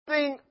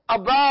something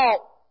about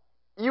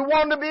you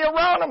want to be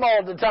around them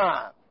all the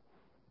time.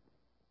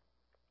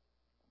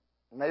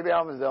 Maybe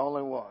I was the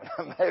only one.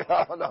 Maybe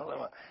I was the only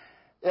one.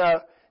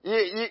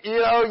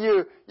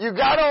 You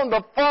got on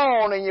the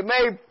phone and you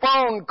made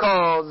phone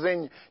calls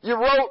and you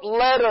wrote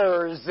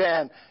letters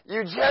and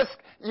you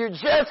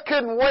just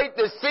couldn't wait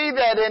to see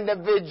that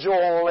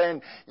individual,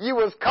 and you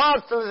was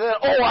constantly saying,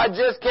 "Oh, I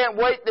just can't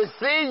wait to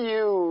see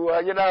you,"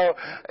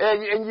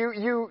 and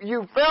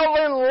you fell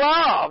in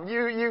love.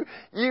 You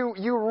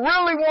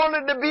really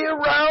wanted to be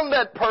around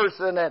that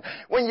person, and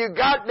when you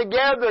got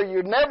together,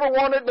 you never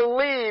wanted to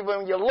leave.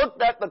 And you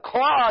looked at the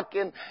clock,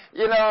 and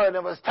and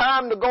it was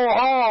time to go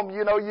home.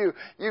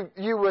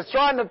 You was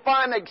trying to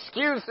find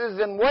excuses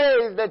and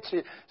ways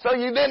so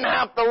you didn't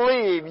have to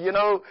leave. You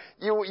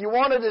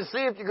wanted to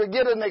see if you could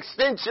get an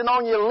extension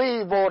on your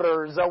leave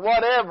orders or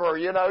whatever.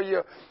 You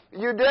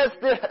just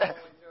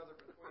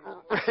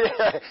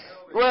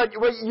well,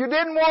 you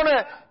didn't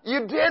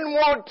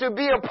want to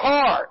be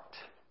apart.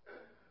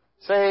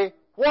 See?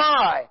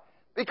 Why?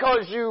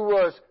 Because you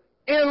was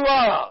in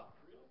love.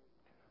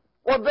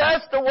 Well,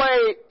 that's the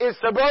way it's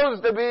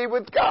supposed to be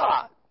with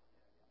God.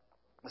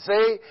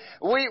 See,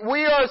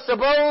 we are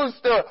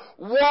supposed to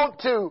want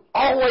to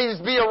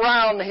always be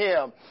around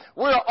Him.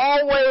 We're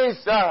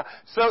always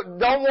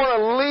don't want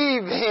to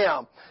leave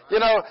Him.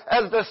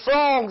 As the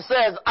song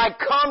says, "I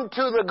come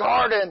to the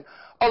garden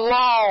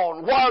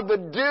alone while the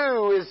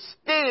dew is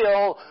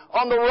still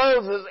on the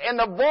roses, and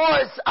the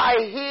voice I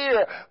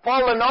hear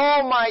falling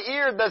on my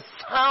ear, the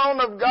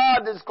sound of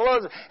God is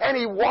close, and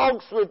He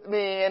walks with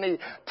me, and He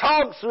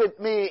talks with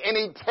me, and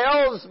He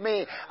tells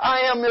me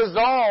I am His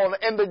own,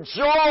 and the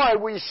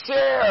joy we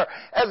share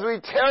as we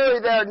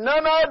tarry there,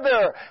 none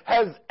other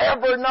has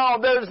ever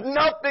known." There's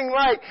nothing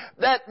like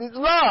that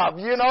love,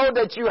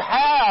 that you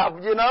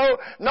have,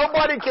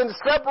 Nobody can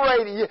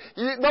separate you.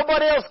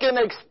 Nobody else can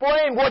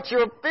explain what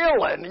you're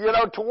feeling,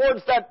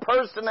 towards that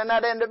person and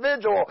that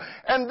individual.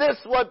 And this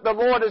is what the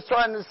Lord is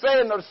trying to say,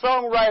 and the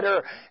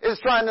songwriter is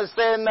trying to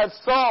say in that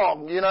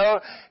song,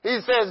 He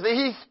says that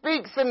He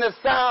speaks in the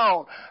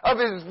sound of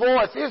His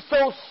voice. It's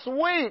so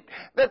sweet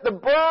that the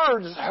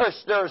birds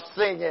hush their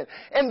singing.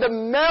 And the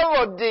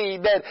melody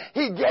that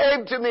He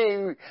gave to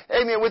me,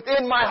 amen,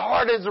 within my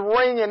heart is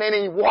ringing, and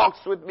He walks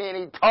with me, and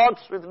He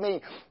talks with me,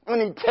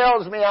 and He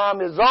tells me I'm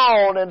His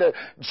own, and the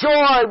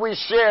joy we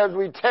share as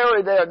we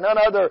tarry there, none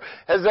other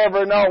has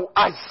ever known.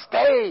 I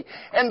stay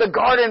in the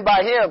garden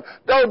by Him,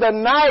 though the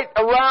night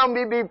around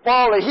me be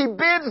falling. He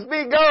bids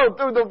me go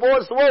through the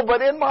voice of the world,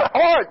 but in my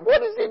heart,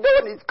 what is He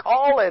doing? He's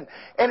calling,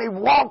 and He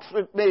walks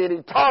with me, and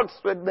He talks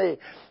with me,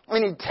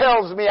 and He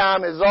tells me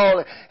I'm His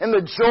own. And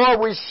the joy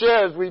we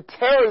share as we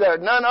tarry there,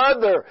 none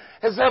other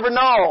has ever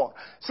known.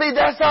 See,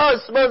 that's how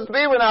it's supposed to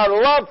be when our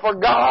love for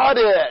God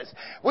is.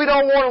 We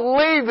don't want to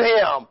leave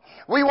Him.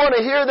 We want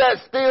to hear that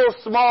still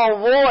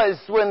small voice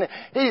when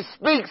He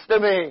speaks to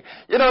me.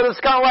 It's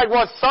kind of like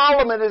what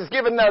Solomon is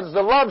given as the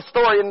love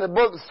story in the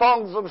book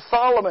Songs of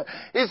Solomon.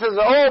 He says,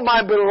 "Oh,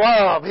 my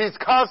beloved." He's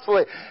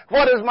constantly,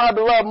 what is my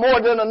beloved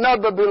more than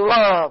another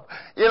beloved,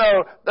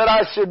 that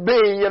I should be,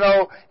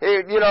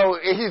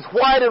 he's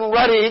white and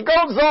ruddy. He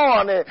goes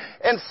on,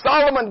 and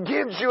Solomon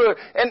gives you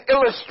an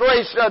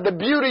illustration of the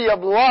beauty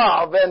of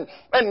love and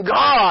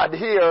God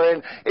here.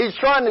 And he's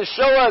trying to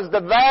show us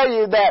the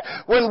value that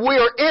when we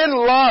are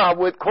in love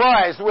with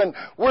Christ, when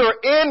we're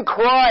in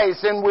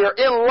Christ and we're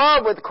in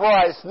love with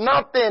Christ,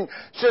 nothing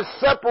should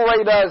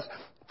separate us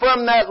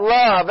from that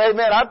love.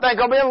 Amen. I think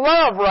I'm in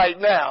love right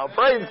now.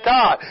 Praise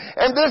God.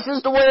 And this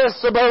is the way it's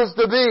supposed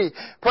to be.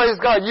 Praise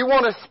God. You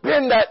want to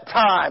spend that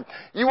time.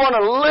 You want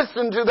to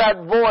listen to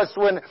that voice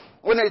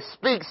when it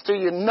speaks to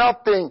you.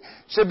 Nothing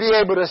should be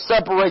able to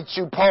separate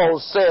you, Paul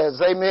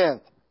says.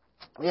 Amen.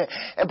 Yeah.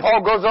 And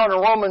Paul goes on in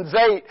Romans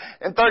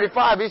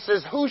 8:35. He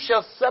says, "Who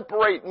shall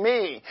separate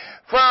me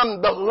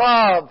from the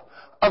love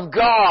of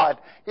God?"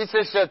 He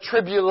says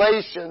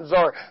tribulations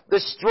or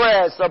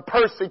distress or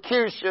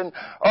persecution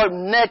or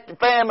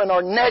famine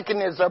or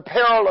nakedness or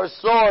peril or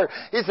sword.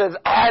 He says,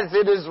 "As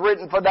it is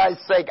written, for thy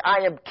sake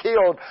I am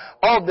killed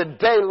all the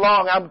day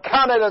long. I'm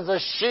counted as a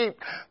sheep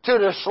to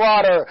the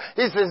slaughter."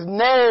 He says,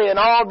 "Nay, and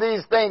all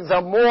these things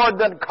are more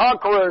than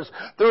conquerors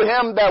through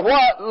Him that"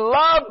 what?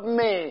 Loved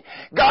me.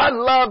 God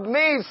loved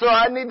me, so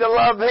I need to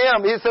love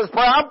Him. He says,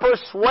 "For I'm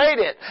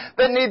persuaded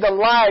that neither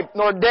life,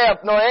 nor death,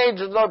 nor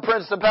angels, nor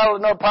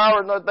principalities, nor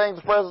powers, nor things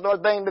present, nor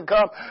things to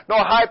come, nor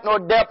height, nor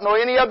depth, nor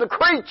any other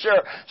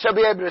creature shall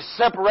be able to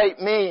separate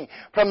me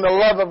from the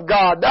love of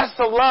God." That's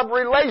the love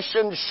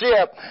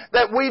relationship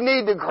that we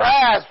need to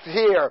grasp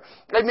here.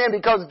 Amen.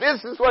 Because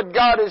this is what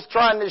God is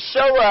trying to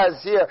show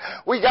us here.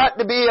 We got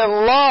to be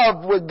in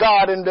love with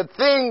God and the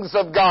things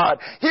of God.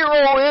 "Hear,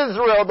 O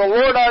Israel, the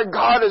Lord our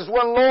God is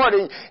one Lord,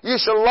 and you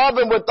shall love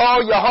Him with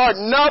all your heart."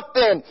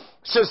 Nothing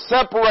should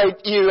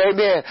separate you.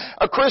 Amen.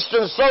 A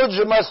Christian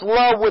soldier must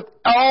love with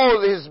all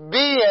his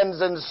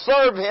beings and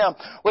serve Him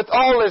with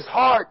all his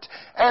heart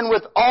and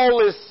with all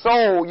his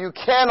soul. You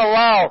can't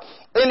allow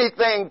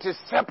anything to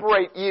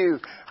separate you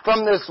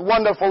from this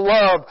wonderful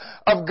love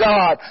of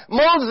God.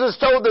 Moses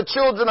told the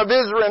children of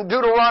Israel in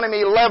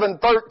Deuteronomy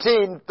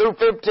 11:13 through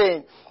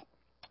 15,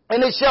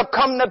 "And it shall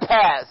come to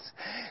pass,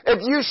 if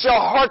you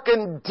shall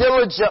hearken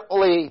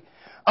diligently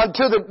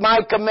unto my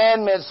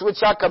commandments,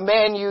 which I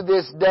command you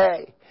this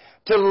day,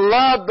 to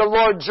love the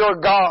Lord your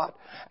God,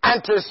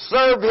 and to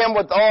serve Him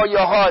with all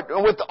your heart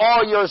and with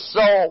all your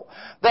soul,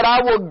 that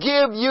I will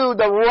give you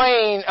the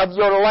rain of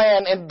your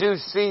land in due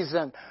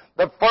season,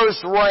 the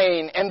first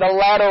rain and the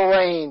latter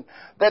rain,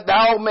 that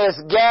thou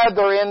mayest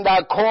gather in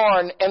thy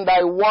corn and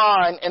thy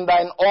wine and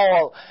thine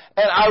oil,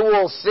 and I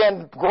will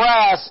send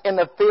grass in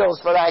the fields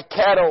for thy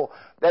cattle,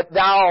 that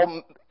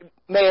thou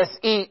mayest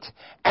eat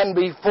and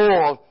be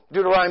full."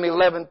 Deuteronomy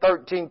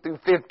 11:13 through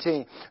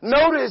 15.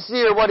 Notice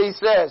here what he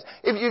says.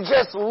 If you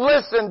just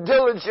listen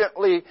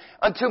diligently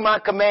unto my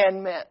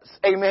commandments,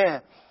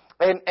 amen,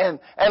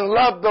 and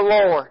love the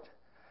Lord,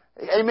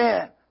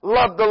 amen.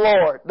 Love the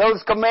Lord.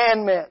 Those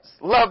commandments.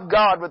 Love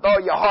God with all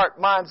your heart,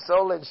 mind,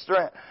 soul, and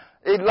strength.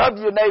 Love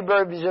your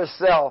neighbor as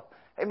yourself.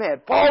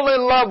 Amen. Fall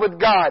in love with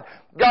God.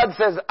 God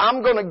says,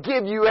 I'm going to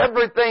give you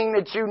everything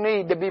that you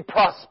need to be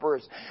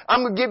prosperous.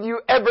 I'm going to give you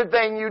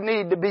everything you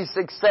need to be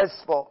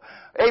successful.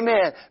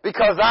 Amen.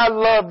 Because I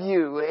love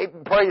you.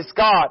 Praise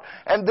God.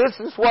 And this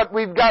is what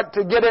we've got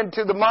to get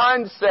into the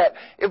mindset.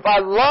 If I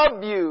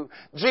love you,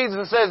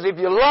 Jesus says, if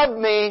you love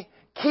me,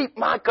 keep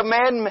my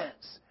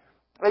commandments.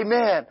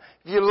 Amen.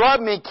 If you love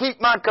me, keep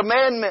my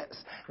commandments.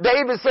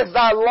 David says,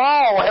 thy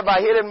law have I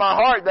hid in my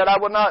heart, that I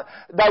will not,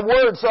 thy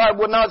word, so I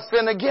will not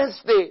sin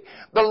against thee.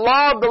 The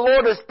law of the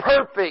Lord is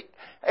perfect.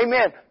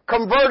 Amen.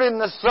 Converting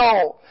the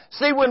soul.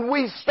 See, when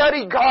we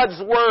study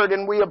God's Word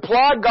and we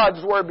apply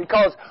God's Word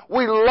because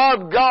we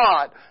love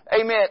God,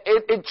 amen,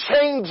 it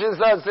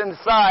changes us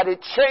inside.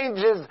 It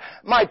changes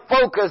my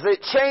focus.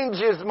 It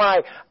changes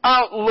my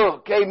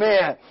outlook.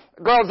 Amen.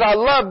 Because I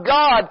love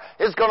God,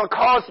 it's going to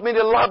cause me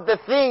to love the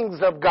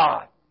things of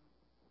God.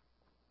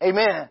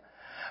 Amen.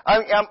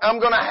 I'm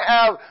going to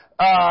have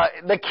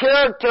the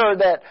character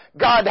that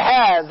God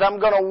has.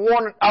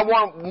 I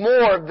want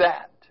more of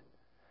that.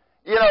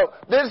 You know,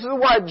 this is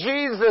why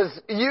Jesus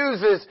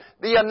uses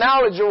the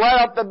analogy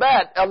right off the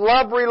bat, a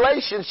love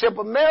relationship,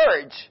 a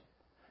marriage.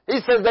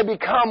 He says they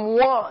become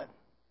one.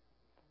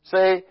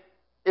 See,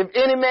 if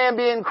any man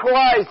be in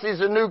Christ, he's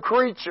a new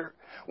creature.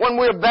 When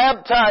we're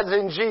baptized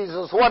in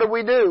Jesus, what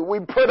do? We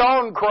put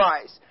on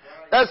Christ.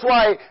 That's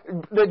why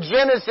the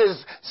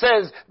Genesis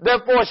says,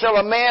 therefore shall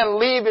a man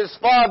leave his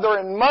father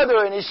and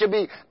mother, and he shall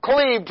be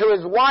cleaved to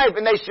his wife,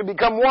 and they shall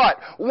become what?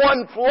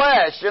 One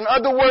flesh. In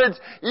other words,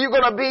 you're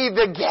going to be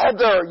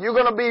together. You're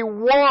going to be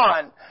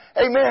one.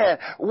 Amen.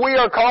 We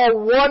are called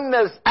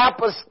oneness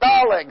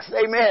apostolics.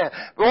 Amen.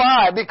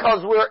 Why?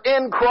 Because we're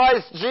in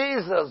Christ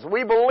Jesus.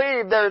 We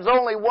believe there's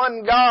only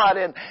one God,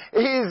 and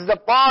He's the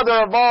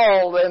Father of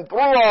all, and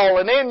through all,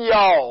 and in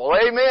y'all.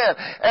 Amen.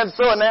 And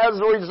so, and as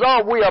a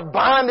result, we are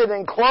bonded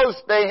and close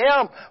to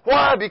Him.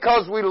 Why?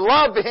 Because we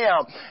love Him.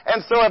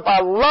 And so if I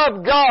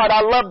love God,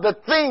 I love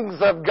the things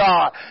of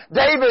God.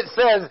 David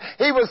says,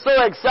 he was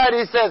so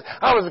excited, he says,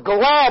 I was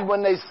glad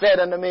when they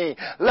said unto me,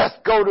 let's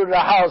go to the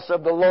house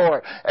of the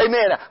Lord.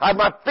 Amen.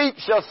 My feet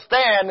shall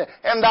stand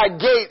in thy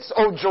gates,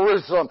 O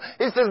Jerusalem.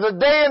 He says, the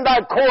day in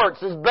thy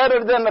courts is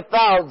better than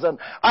 1,000.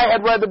 I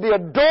had rather be a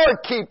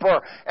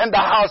doorkeeper in the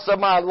house of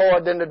my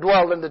Lord than to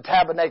dwell in the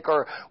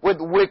tabernacle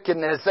with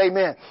wickedness.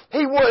 Amen.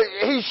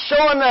 He's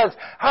showing us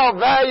how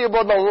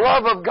valuable the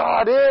love of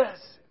God is.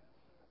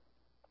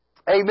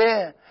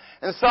 Amen.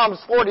 In Psalms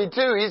 42,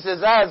 he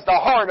says, as the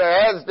hart or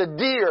as the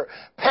deer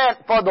pant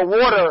for the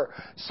water,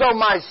 so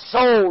my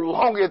soul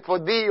longeth for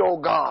thee, O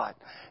God.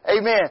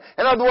 Amen.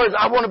 In other words,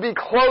 I want to be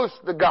close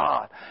to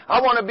God.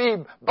 I want to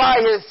be by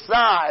His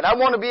side. I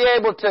want to be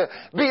able to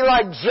be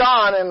like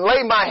John and lay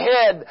my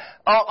head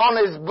on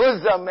His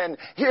bosom and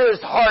hear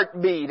His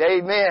heartbeat.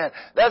 Amen.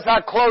 That's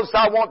how close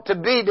I want to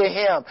be to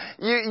Him.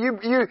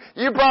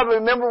 You probably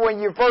remember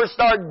when you first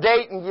started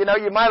dating, you know,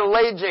 you might have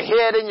laid your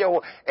head in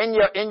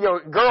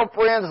your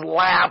girlfriend's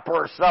lap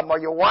or something, or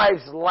your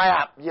wife's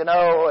lap, you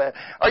know,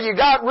 or you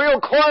got real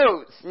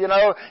close, you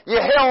know,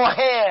 you held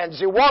hands,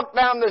 you walked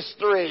down the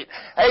street.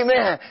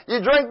 Amen.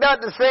 You drank out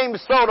the same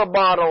soda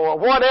bottle or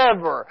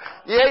whatever.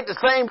 You ate the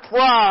same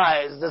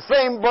fries, the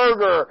same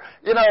burger.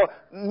 You know,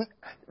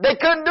 they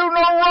couldn't do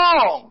no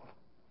wrong.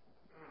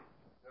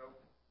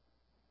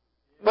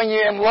 When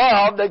you're in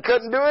love, they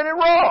couldn't do any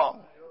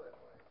wrong.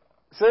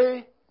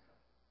 See?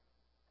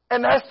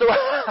 And that's the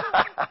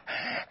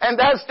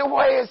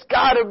way it's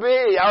got to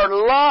be. Our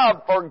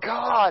love for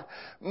God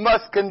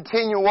must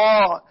continue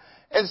on.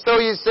 And so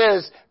he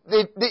says,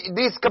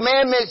 these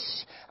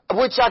commandments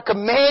which I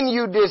command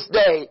you this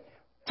day,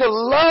 to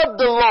love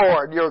the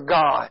Lord your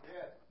God,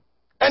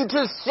 and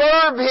to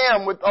serve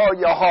Him with all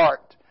your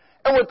heart,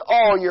 and with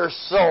all your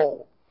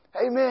soul.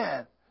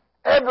 Amen.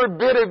 Every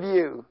bit of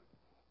you.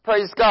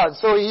 Praise God.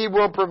 So He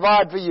will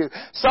provide for you.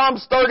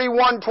 Psalms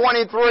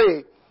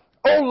 31:23.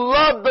 Oh,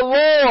 love the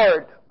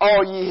Lord,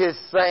 all ye His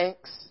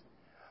saints.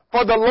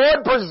 For the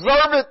Lord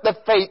preserveth the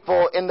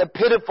faithful, and the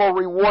pitiful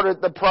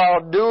rewardeth the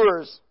proud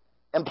doers.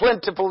 and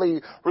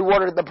plentifully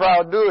rewarded the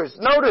proud doers.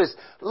 Notice,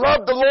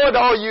 love the Lord,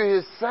 all you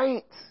His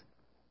saints.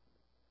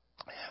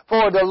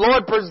 For the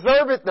Lord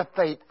preserveth the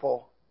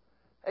faithful.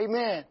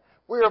 Amen.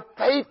 We are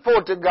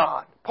faithful to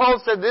God.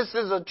 Paul said this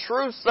is a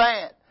true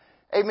saying.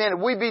 Amen.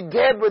 If we be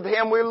dead with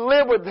Him, we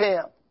live with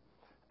Him.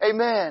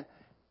 Amen.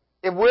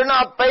 If we're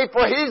not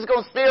faithful, He's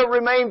going to still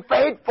remain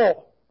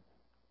faithful.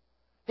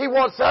 He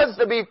wants us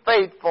to be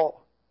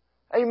faithful.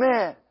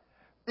 Amen.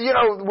 You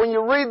know, when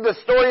you read the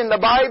story in the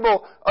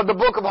Bible of the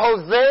book of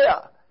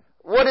Hosea,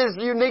 what is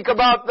unique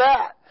about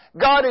that?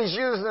 God is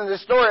using the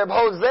story of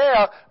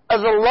Hosea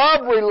as a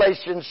love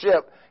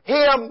relationship.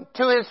 Him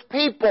to His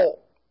people.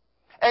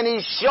 And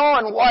He's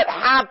showing what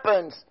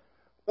happens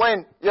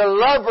when your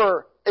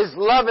lover is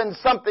loving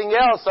something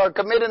else or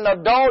committing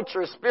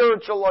adultery,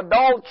 spiritual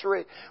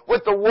adultery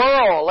with the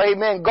world.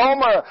 Amen.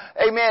 Gomer,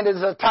 amen,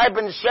 is a type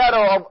and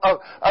shadow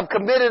of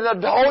committing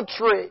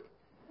adultery.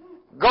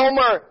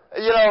 Gomer,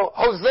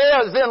 Hosea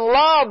is in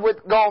love with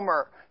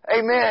Gomer.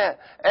 Amen.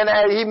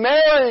 And he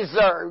marries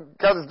her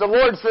because the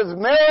Lord says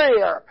marry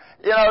her.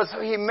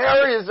 So he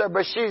marries her,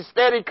 but she's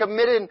steady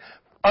committing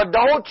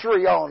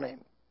adultery on him.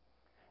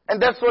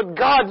 And that's what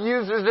God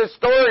uses this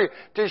story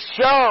to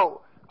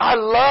show. I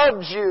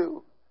loved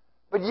you.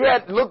 But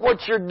yet, look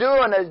what you're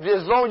doing.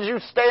 As long as you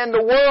stay in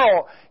the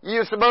world,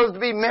 you're supposed to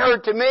be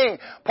married to me.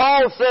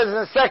 Paul says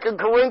in 2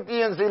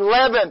 Corinthians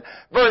 11,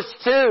 verse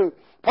 2,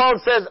 Paul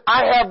says,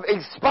 I have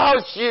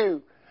espoused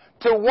you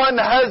to one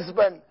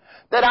husband,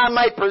 that I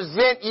might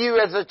present you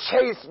as a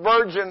chaste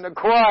virgin to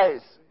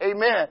Christ.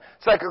 Amen.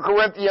 2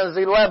 Corinthians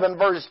 11,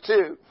 verse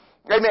 2.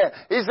 Amen.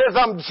 He says,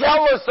 I'm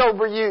jealous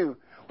over you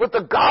with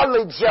a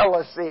godly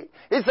jealousy.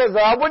 He says,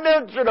 I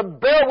want you to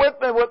bear with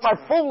me with my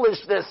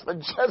foolishness for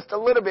just a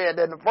little bit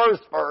in the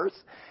first verse.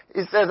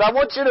 He says, I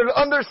want you to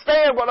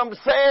understand what I'm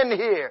saying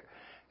here.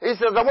 He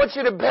says, I want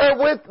you to bear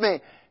with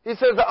me. He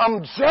says,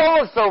 I'm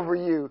jealous over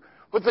you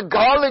with a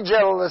godly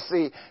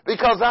jealousy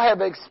because I have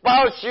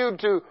espoused you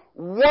to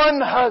one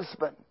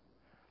husband,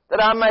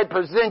 that I may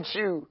present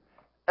you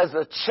as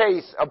a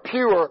chaste, a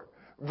pure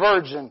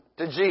virgin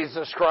to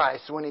Jesus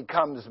Christ when He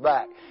comes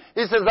back.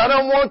 He says, I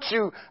don't want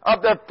you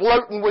up there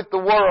floating with the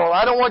world.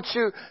 I don't want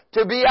you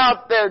to be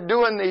out there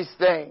doing these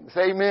things.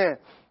 Amen.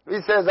 He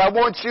says, I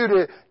want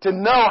you to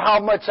know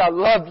how much I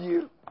love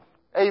you.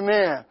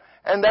 Amen.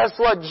 And that's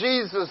what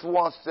Jesus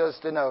wants us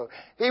to know.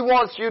 He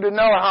wants you to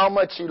know how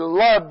much He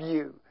loved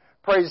you.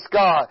 Praise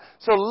God.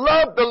 So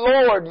love the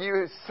Lord,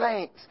 you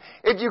saints.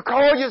 If you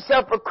call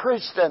yourself a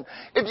Christian,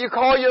 if you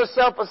call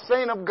yourself a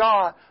saint of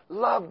God,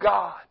 love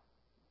God.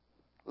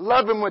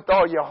 Love Him with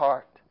all your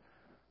heart.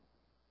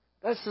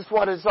 This is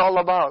what it's all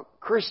about.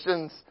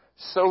 Christians,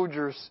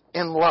 soldiers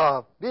in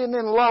love. Being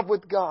in love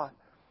with God.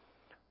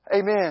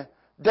 Amen.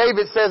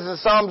 David says in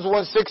Psalms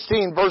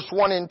 116, verse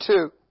 1 and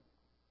 2,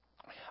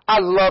 I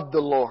love the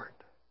Lord.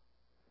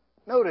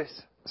 Notice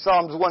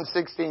Psalms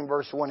 116,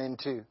 verse 1 and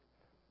 2.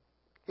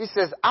 He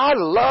says, I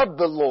love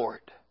the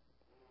Lord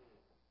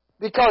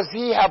because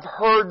He hath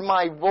heard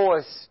my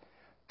voice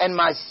and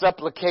my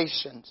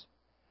supplications,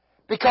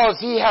 because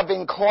He hath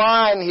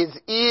inclined His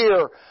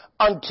ear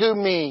unto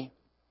me.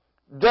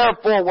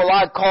 Therefore will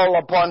I call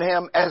upon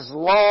Him as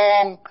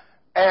long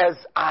as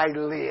I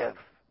live.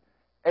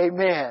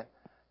 Amen.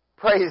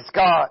 Praise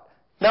God.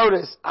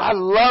 Notice, I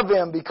love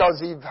Him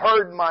because He's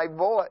heard my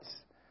voice.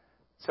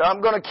 So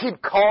I'm going to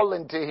keep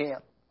calling to Him.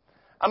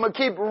 I'm going to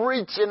keep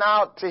reaching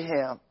out to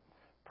Him.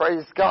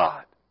 Praise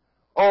God.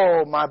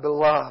 Oh, my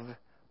beloved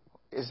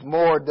is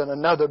more than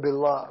another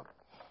beloved,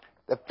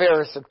 the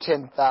fairest of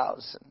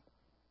 10,000.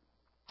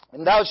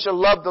 And thou shalt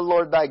love the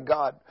Lord thy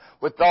God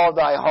with all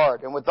thy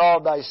heart and with all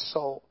thy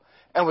soul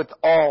and with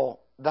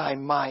all thy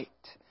might.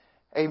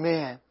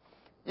 Amen.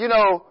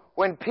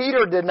 When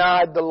Peter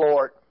denied the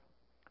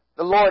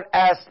Lord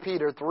asked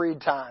Peter 3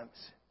 times.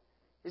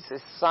 He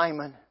says,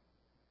 Simon,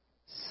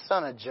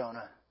 son of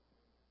Jonah,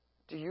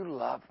 do you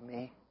love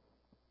me?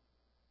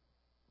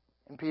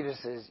 And Peter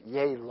says,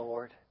 yea,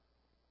 Lord,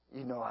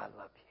 you know I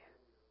love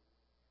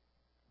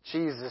you.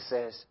 Jesus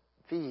says,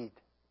 feed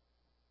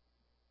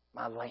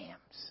my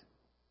lambs.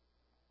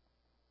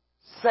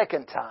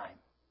 Second time,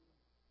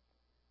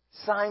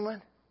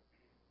 Simon,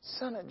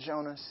 son of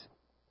Jonas,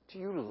 do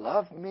you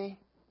love me?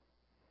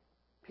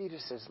 Peter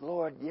says,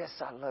 Lord, yes,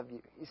 I love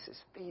you. He says,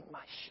 feed my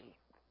sheep.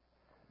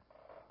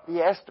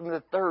 He asked him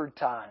the 3rd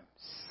time,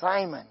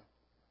 Simon,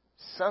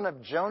 son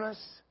of Jonas,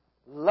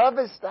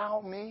 lovest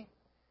thou me?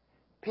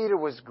 Peter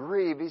was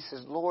grieved. He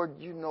says, Lord,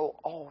 you know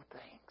all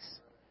things.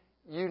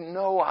 You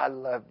know I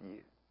love you.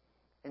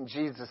 And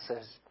Jesus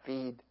says,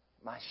 feed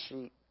my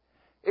sheep.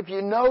 If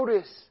you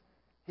notice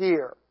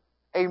here,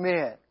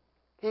 amen,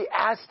 He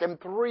asked him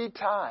 3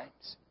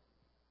 times.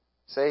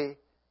 See?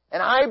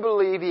 And I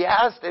believe He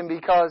asked him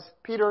because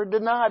Peter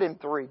denied Him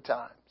 3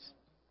 times.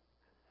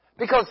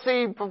 Because,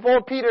 see,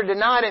 before Peter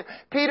denied Him,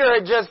 Peter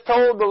had just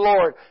told the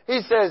Lord,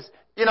 he says,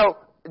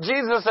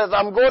 Jesus says,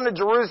 I'm going to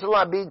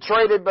Jerusalem, be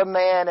traded by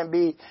man and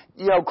be,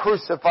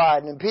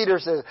 crucified. And Peter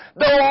says,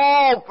 they'll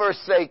all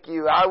forsake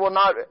you. I will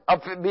not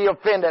be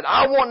offended.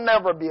 I will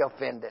never be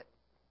offended.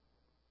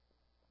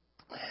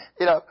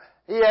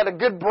 He had a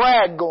good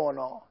brag going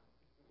on.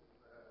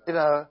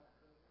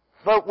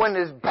 But when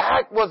his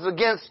back was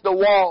against the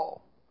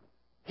wall,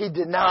 he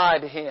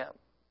denied Him.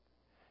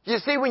 You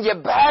see, when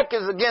your back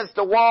is against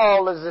the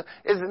wall is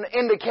an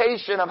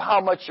indication of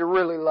how much you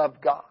really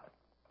love God.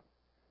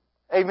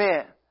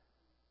 Amen.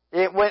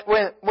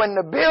 When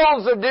the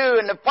bills are due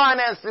and the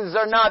finances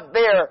are not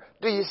there,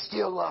 do you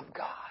still love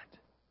God?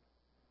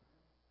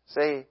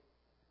 See,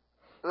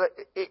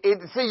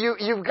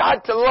 you've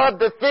got to love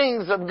the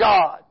things of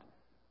God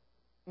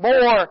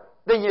more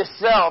than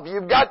yourself.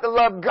 You've got to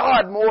love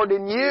God more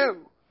than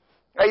you.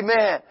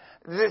 Amen.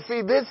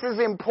 See, this is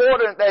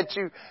important that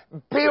you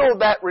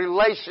build that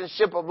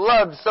relationship of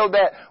love so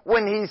that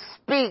when He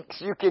speaks,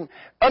 you can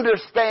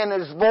understand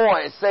His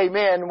voice.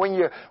 Amen. When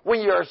you're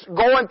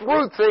going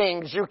through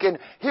things, you can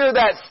hear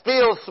that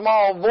still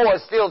small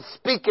voice still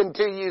speaking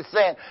to you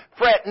saying,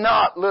 "Fret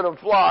not, little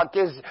flock,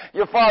 is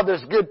your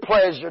Father's good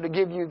pleasure to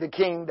give you the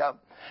kingdom."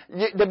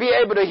 To be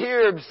able to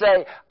hear Him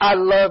say, "I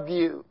love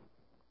you."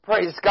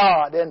 Praise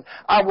God. And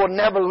I will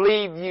never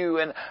leave you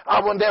and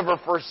I will never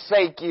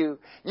forsake you.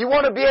 You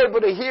want to be able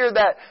to hear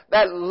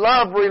that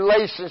love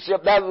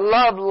relationship, that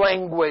love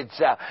language.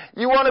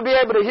 You want to be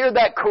able to hear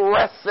that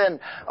caressing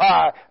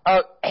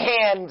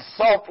hand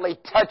softly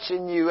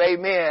touching you.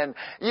 Amen.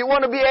 You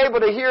want to be able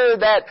to hear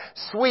that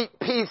sweet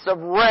piece of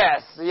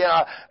rest.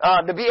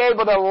 To be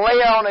able to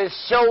lay on His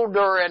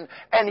shoulder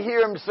and hear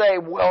Him say,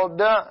 "Well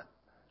done."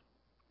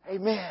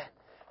 Amen.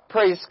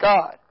 Praise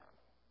God.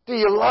 Do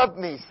you love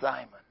me,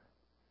 Simon?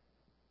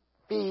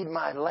 Feed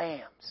my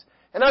lambs.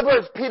 In other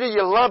words, Peter,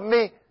 you love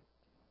me?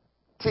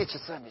 Teach a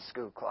Sunday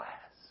school class.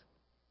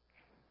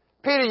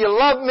 Peter, you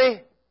love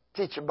me?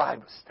 Teach a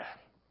Bible study.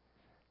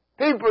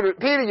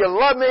 Peter, you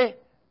love me?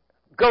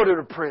 Go to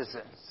the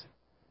prisons.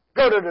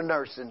 Go to the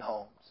nursing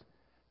homes.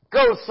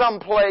 Go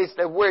someplace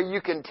where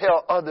you can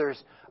tell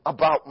others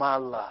about my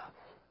love.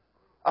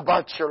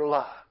 About your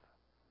love.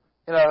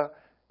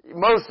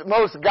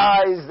 Most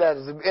guys that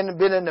have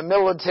been in the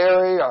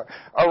military or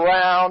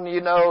around,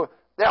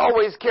 they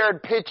always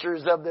carried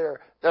pictures of their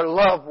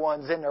loved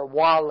ones in their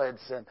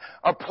wallets and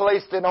or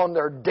placed it on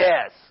their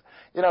desk.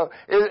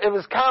 It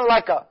was kind of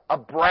like a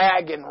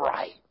bragging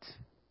right.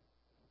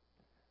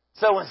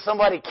 So when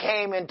somebody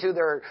came into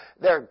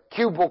their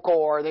cubicle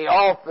or the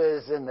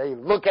office and they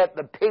look at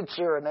the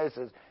picture and they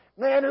says,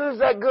 "Man, who's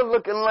that good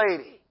looking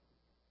lady?"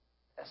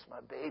 "That's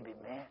my baby,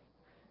 man.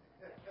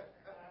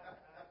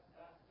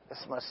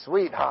 That's my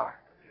sweetheart."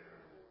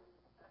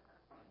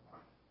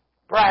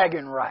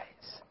 Bragging rights.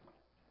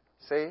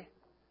 See?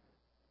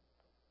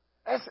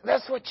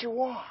 That's what you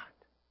want.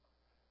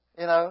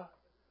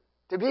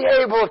 To be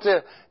able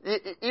to,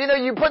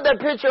 you put that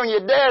picture on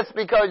your desk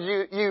because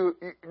you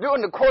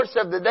during the course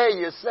of the day,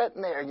 you're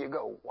sitting there and you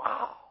go,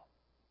 "Wow."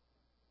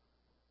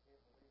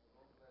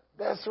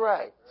 That's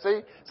right.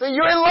 See,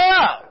 you're in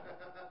love.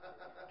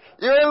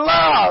 You're in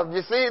love.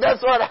 You see,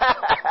 that's what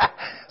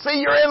see,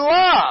 you're in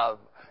love.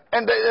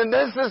 And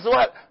this is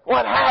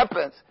what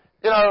happens.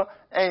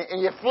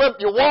 And you flip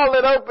your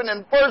wallet open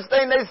and first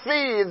thing they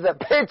see is a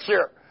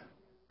picture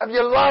of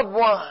your loved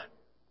one.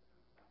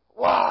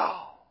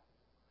 Wow.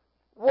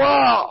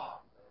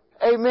 Wow.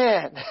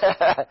 Amen.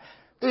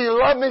 Do you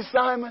love me,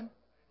 Simon?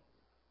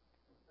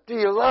 Do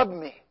you love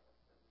me?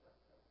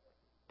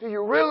 Do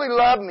you really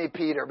love me,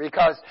 Peter?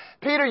 Because,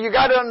 Peter, you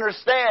got to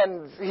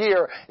understand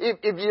here,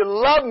 if you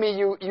love me,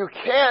 you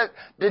can't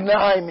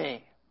deny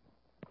me.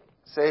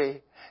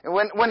 See? And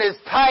when it's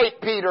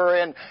tight, Peter,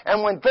 and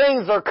when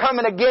things are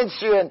coming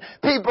against you and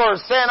people are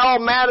saying all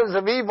matters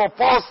of evil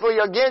falsely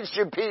against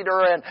you, Peter,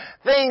 and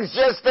things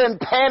just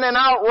ain't panning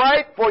out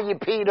right for you,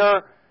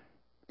 Peter,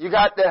 you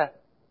got to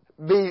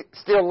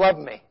still love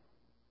me.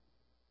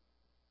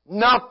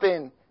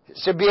 Nothing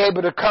should be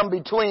able to come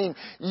between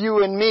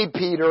you and me,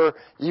 Peter.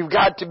 You've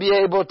got to be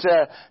able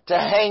to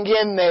hang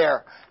in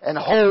there and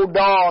hold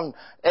on,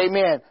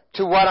 amen,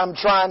 to what I'm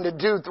trying to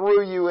do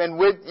through you and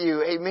with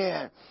you.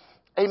 Amen.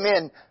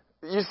 Amen.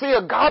 You see,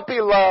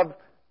 agape love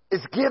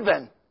is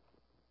given.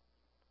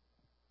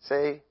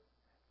 See?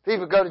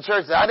 People go to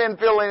church and say, "I didn't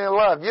feel any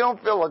love." You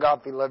don't feel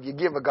agape love. You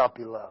give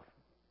agape love.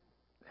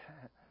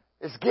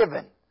 It's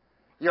given.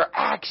 Your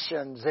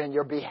actions and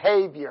your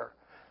behavior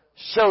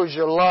shows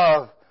your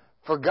love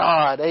for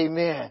God.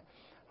 Amen.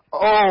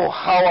 "Oh,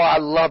 how I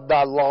love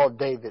thy law,"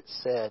 David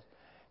said.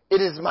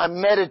 "It is my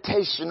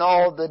meditation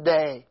all the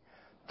day.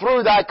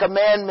 Through thy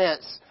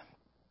commandments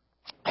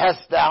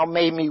hast thou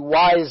made me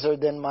wiser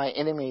than my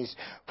enemies,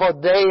 for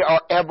they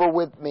are ever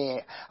with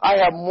me. I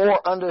have more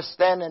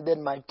understanding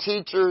than my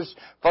teachers,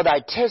 for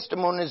thy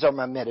testimonies are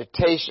my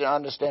meditation. I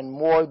understand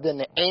more than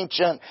the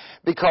ancient,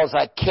 because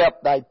I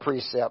kept thy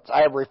precepts.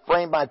 I have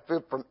refrained my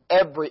foot from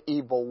every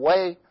evil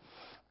way,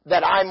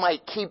 that I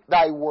might keep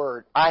thy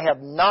word. I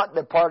have not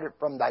departed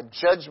from thy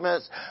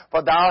judgments,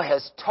 for thou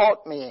hast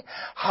taught me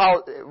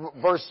how,"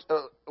 verse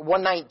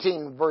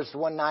 119, verse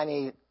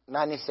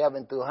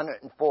 197 through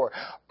 104.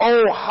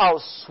 "Oh, how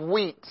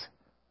sweet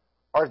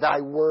are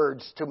thy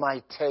words to my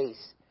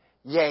taste,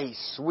 yea,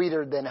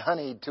 sweeter than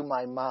honey to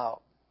my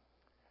mouth.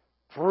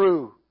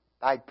 Through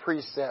thy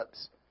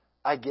precepts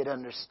I get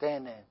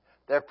understanding.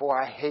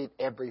 Therefore I hate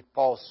every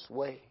false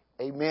way.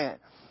 Amen.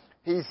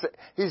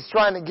 He's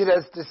trying to get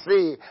us to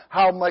see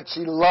how much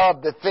he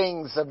loved the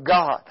things of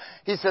God.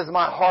 He says,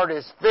 my heart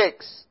is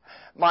fixed.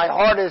 My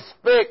heart is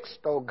fixed,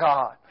 oh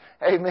God.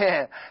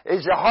 Amen.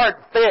 Is your heart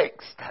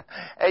fixed?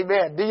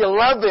 Amen. Do you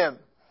love him?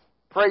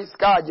 Praise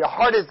God. Your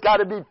heart has got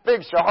to be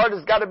fixed. Your heart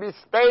has got to be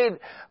stayed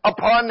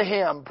upon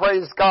him.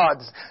 Praise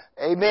God.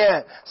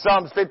 Amen.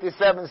 Psalms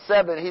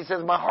 57:7. He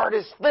says, my heart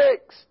is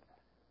fixed.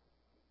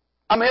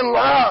 I'm in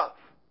love.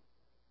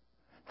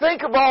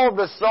 Think of all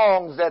the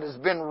songs that has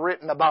been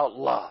written about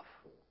love.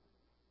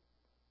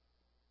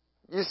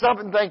 You stop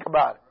and think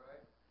about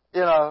it.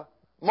 You know,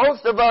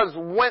 most of us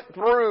went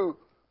through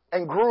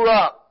and grew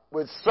up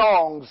with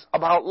songs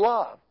about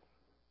love.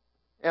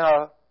 You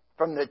know,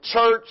 from the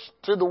church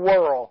to the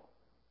world.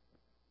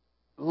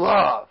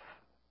 Love.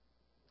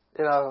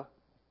 You know,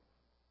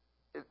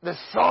 the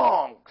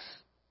songs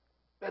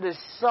that is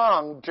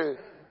sung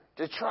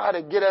to try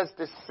to get us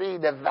to see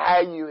the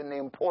value and the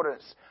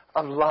importance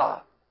of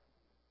love.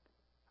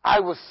 I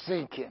was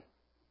sinking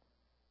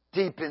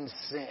deep in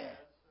sin,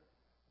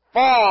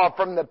 far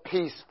from the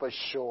peaceful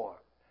shore,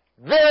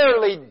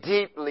 verily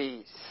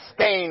deeply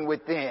stained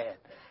within,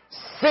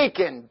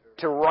 sinking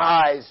to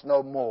rise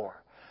no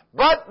more.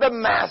 But the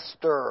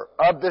master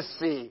of the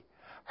sea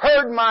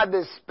heard my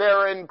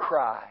despairing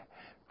cry,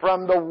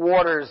 from the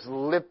waters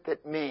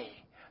lifted me,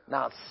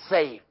 now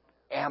safe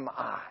am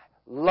I.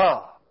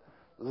 Love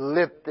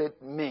lifted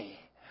me.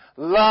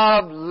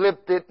 Love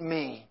lifted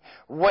me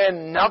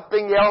when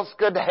nothing else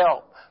could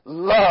help.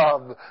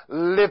 Love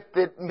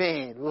lifted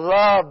me.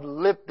 Love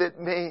lifted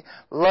me.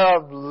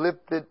 Love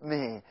lifted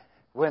me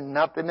when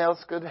nothing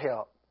else could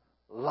help.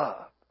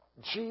 Love.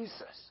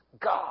 Jesus,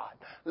 God,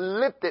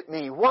 lifted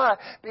me. Why?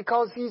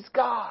 Because He's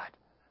God.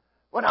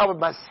 When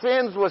my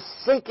sins were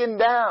sinking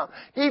down,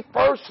 He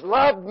first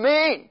loved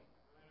me.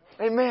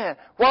 Amen.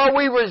 While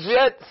we was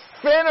yet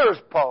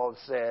sinners, Paul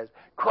says,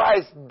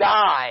 Christ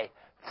died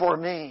for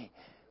me.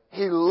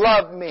 He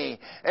loved me.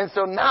 And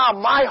so now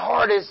my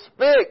heart is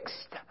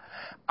fixed.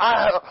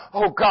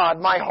 Oh God,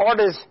 my heart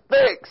is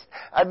fixed.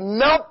 And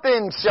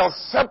nothing shall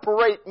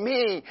separate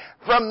me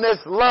from this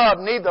love.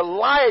 Neither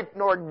life,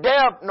 nor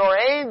death, nor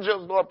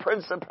angels, nor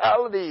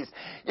principalities.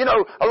 You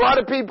know, a lot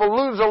of people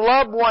lose a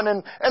loved one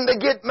and they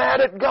get mad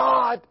at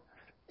God.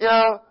 You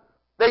know,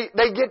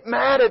 they get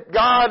mad at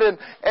God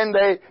and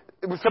they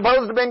were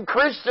supposed to have been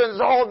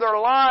Christians all their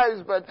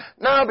lives, but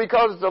now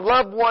because the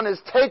loved one is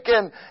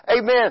taken,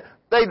 amen,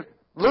 they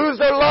lose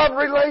their love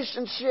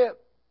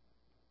relationship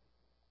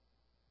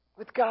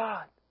with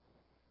God.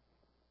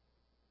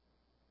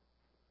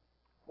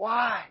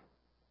 Why?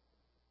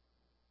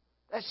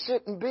 That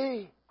shouldn't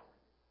be.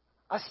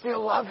 I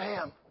still love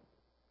Him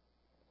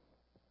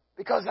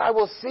because I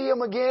will see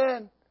Him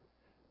again.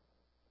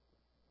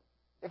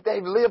 If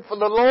they've lived for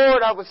the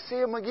Lord, I will see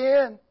Him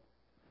again.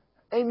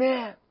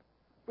 Amen.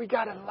 We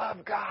got to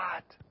love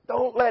God.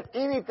 Don't let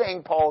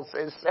anything, Paul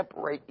says,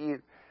 separate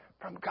you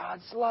from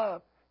God's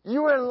love.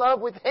 You are in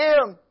love with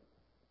Him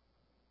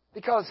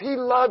because He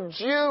loved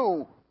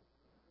you.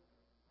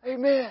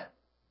 Amen.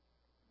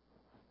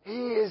 He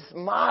is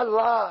my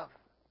love.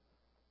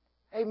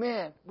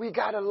 Amen. We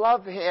got to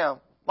love Him.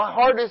 My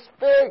heart is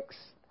fixed.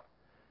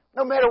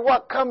 No matter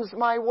what comes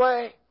my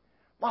way,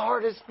 my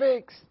heart is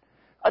fixed.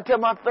 I tell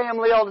my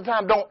family all the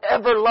time, don't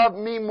ever love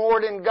me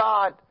more than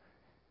God.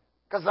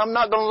 Because I'm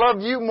not going to love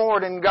you more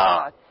than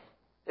God.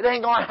 It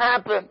ain't going to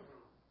happen.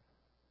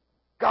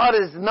 God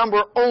is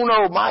number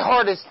uno. My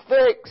heart is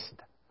fixed.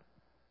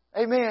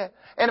 Amen.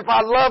 And if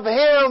I love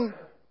Him,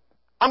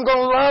 I'm going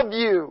to love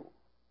you.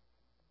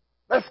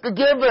 That's the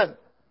given.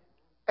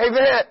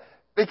 Amen.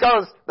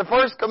 Because the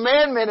first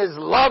commandment is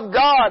love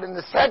God, and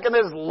the second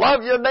is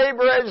love your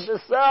neighbor as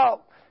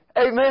yourself.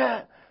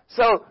 Amen.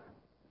 So,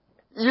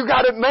 you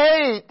got it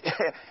made.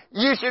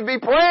 You should be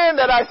praying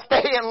that I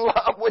stay in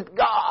love with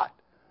God.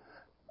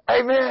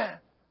 Amen.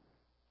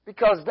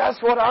 Because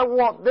that's what I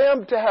want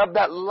them to have,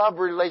 that love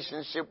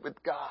relationship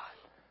with God.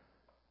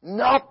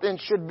 Nothing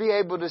should be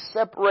able to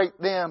separate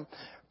them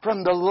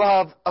from the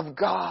love of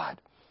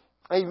God.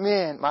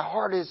 Amen. My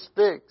heart is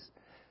fixed.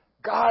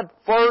 God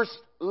first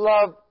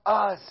loved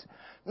us.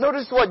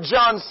 Notice what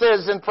John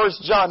says in 1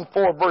 John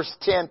 4, verse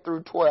 10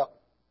 through 12.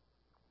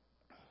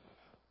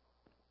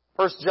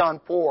 1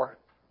 John 4.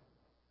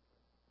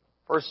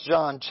 1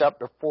 John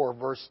chapter 4,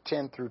 verse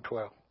 10 through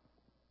 12.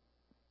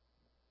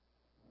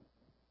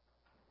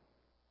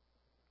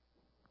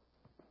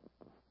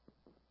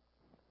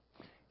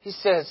 He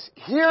says,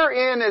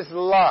 herein is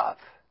love.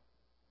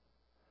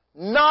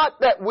 Not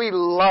that we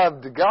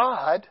loved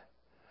God,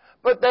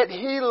 but that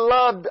He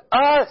loved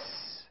us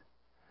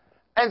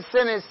and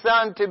sent His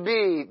Son to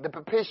be the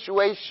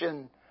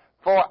propitiation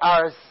for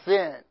our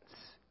sins.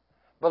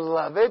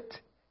 Beloved,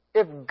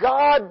 if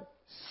God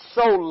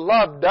so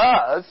loved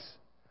us,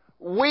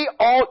 we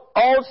ought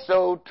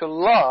also to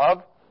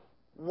love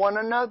one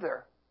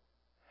another.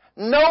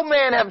 No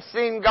man have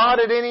seen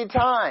God at any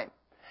time.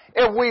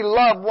 if we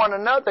love one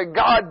another,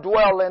 God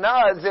dwells in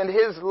us and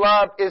His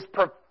love is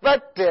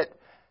perfected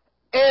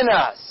in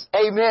us.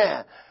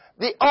 Amen.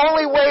 The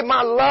only way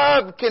my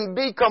love can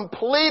be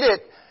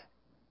completed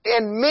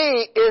in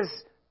me is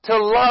to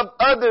love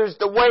others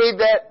the way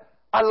that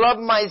I love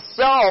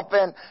myself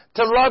and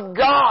to love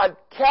God.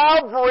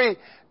 Calvary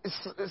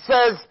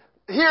says,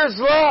 here's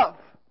love.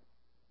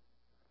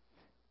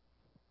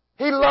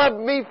 He loved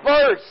me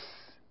first.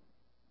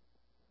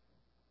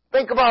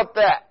 Think about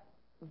that.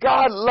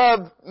 God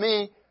loved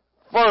me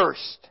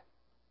first.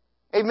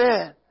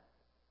 Amen.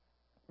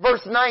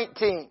 Verse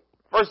 19.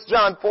 1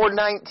 John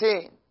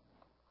 4:19.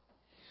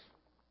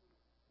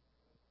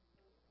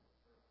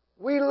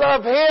 We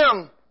love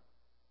Him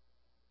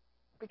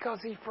because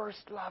He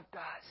first loved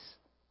us.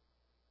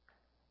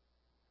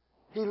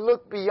 He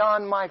looked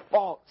beyond my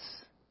faults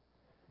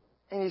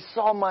and He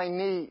saw my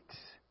needs.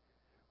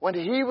 When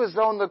He was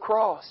on the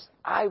cross,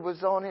 I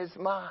was on His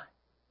mind.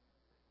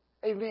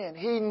 Amen.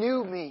 He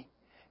knew me,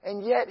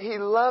 and yet He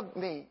loved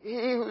me.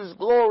 He whose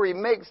glory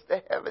makes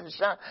the heavens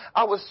shine.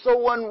 I was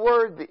so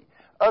unworthy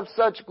of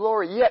such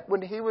glory, yet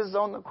when He was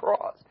on the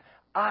cross,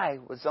 I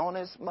was on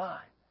His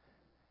mind.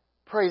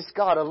 Praise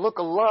God. A look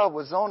of love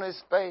was on His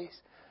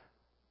face.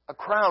 A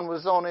crown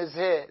was on His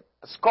head.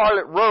 A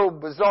scarlet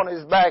robe was on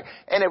His back,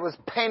 and it was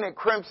painted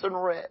crimson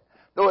red.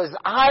 Though His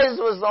eyes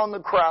was on the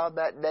crowd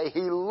that day,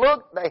 He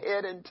looked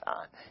ahead in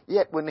time.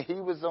 Yet when He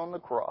was on the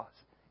cross,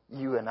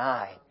 you and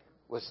I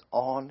was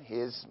on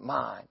His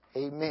mind.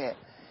 Amen.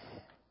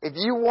 If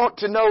you want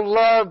to know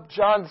love,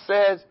 John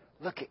says,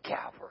 look at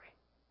Calvary.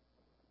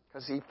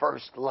 Because He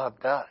first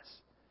loved us.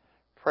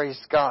 Praise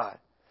God.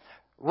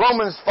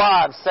 Romans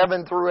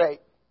 5:7-8.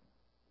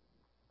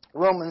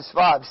 Romans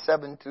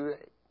 5:7-8.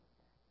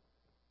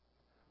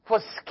 For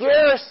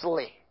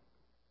scarcely,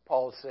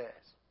 Paul says,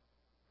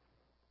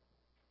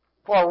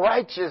 for a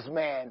righteous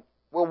man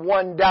will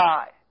one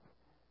die.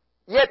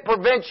 Yet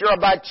peradventure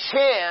by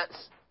chance,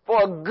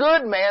 for a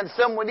good man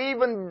some would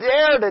even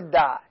dare to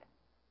die.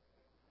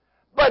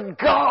 But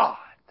God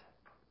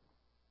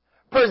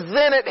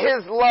presented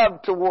His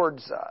love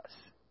towards us.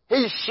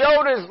 He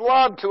showed His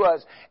love to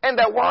us. And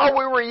that while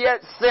we were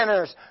yet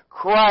sinners,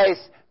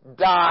 Christ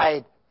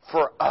died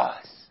for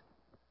us.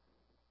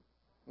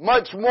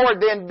 Much more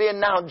than being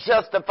now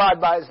justified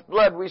by His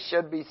blood, we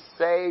should be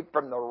saved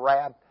from the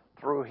wrath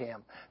through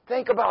Him.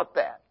 Think about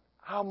that.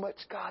 How much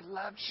God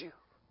loves you.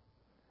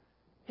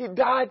 He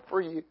died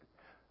for you.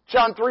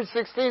 John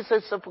 3:16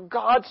 says, for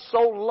God so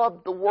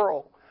loved the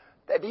world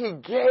that He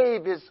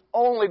gave His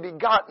only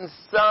begotten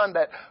Son,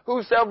 that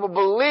whosoever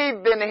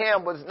believed in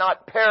Him was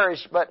not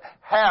perish, but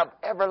have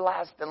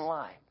everlasting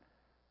life.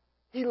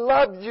 He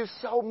loved you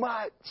so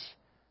much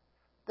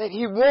that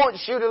He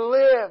wants you to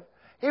live.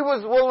 He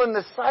was willing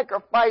to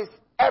sacrifice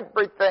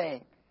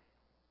everything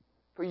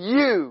for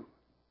you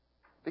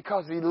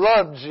because He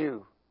loved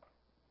you.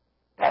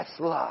 That's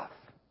love.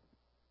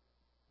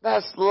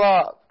 That's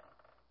love.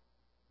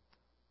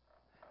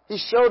 He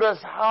showed us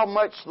how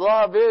much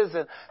love is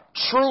and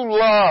true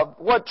love,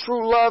 what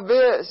true love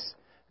is.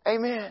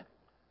 Amen.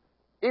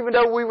 Even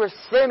though we were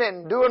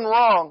sinning, doing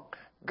wrong,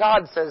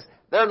 God says,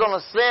 they're going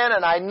to sin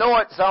and I know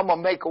it, so I'm going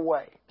to make a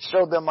way.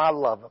 Show them I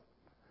love them.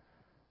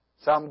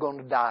 So I'm going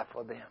to die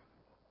for them,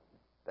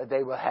 that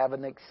they will have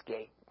an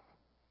escape.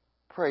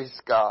 Praise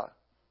God.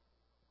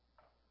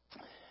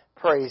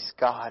 Praise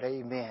God.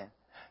 Amen.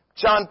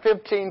 John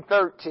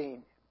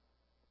 15:13.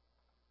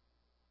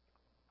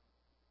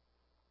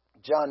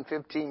 John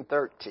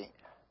 15:13.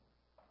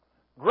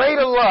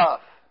 Greater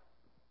love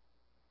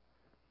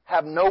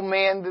have no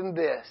man than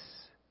this,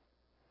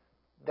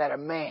 that a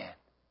man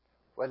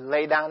would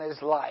lay down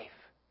his life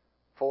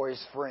for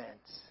his friends.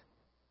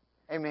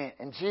 Amen.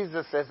 And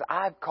Jesus says,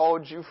 I've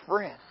called you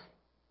friend.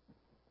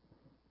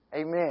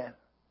 Amen.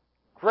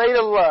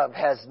 Greater love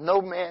has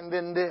no man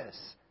than this,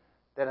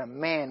 that a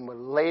man would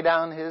lay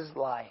down his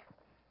life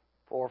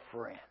for a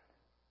friend.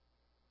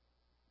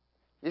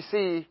 You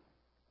see,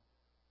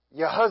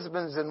 your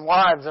husbands and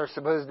wives are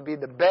supposed to be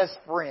the best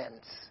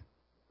friends.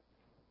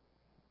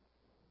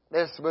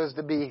 They're supposed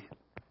to be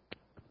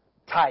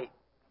tight.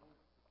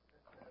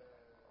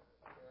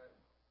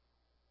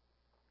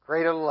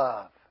 Greater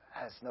love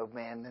has no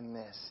man than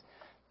this,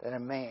 that a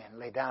man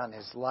lay down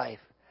his life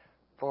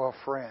for a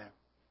friend.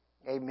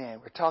 Amen.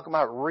 We're talking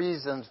about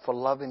reasons for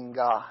loving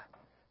God,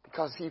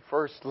 because He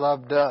first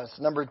loved us.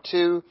 Number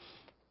 2,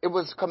 it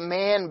was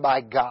command by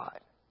God.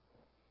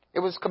 It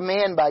was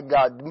command by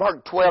God.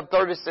 Mark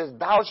 12:30 says,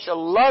 thou shalt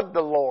love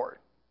the Lord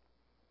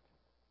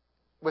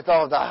with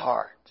all thy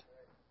heart,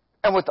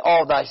 and with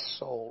all thy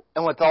soul,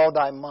 and with all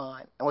thy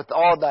mind, and with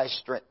all thy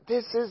strength.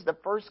 This is the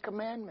first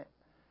commandment.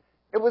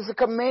 It was a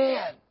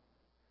command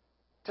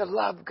to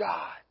love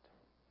God.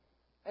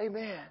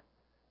 Amen.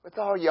 With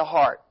all your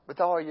heart, with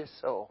all your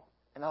soul,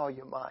 and all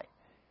your mind.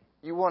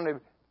 You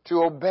want to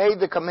obey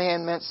the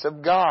commandments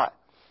of God.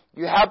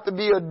 You have to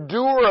be a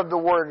doer of the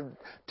word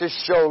to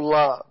show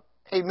love.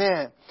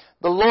 Amen.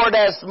 The Lord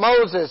asked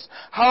Moses,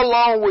 how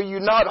long will you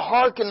not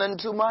hearken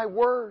unto my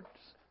words?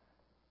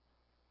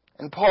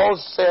 And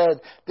Paul said,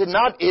 did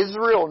not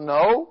Israel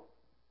know?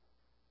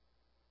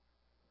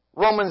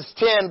 Romans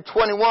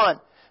 10:21.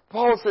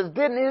 Paul says,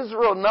 didn't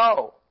Israel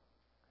know?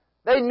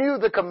 They knew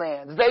the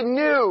commands. They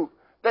knew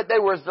that they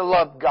were to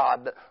love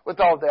God with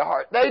all their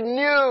heart. They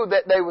knew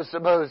that they were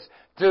supposed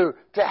to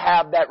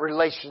have that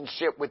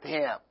relationship with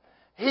Him.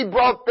 He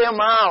brought them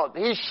out.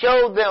 He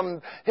showed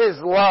them His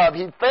love.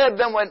 He fed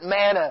them with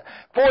manna.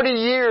 40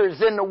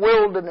 years in the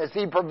wilderness,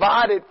 He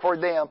provided for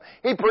them.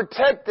 He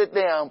protected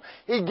them.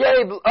 He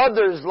gave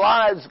others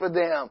lives for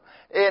them.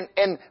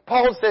 And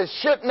Paul says,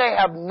 shouldn't they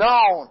have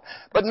known?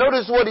 But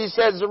notice what he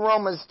says in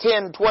Romans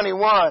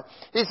 10:21.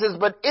 He says,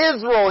 but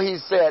Israel, he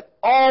said,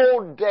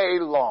 all day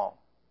long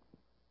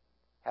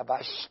have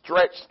I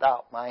stretched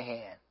out my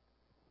hand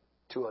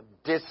to a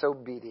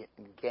disobedient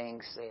and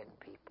gainsaying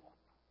people.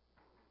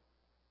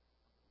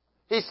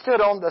 He stood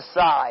on the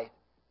side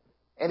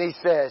and he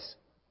says,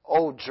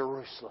 oh,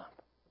 Jerusalem,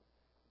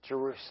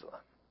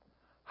 Jerusalem,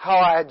 how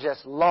I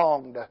just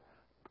long to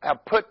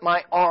have put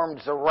my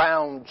arms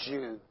around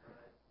you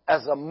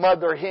as a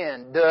mother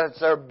hen does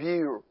her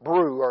brood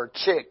or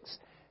chicks.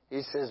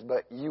 He says,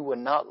 but you will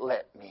not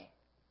let me.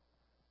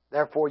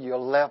 Therefore you're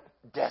left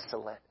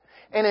desolate.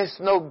 And it's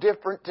no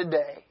different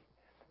today.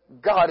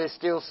 God is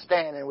still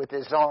standing with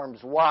His arms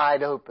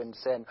wide open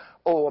saying,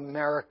 oh,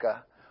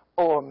 America,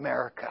 oh,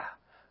 America.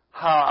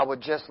 How I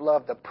would just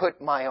love to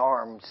put my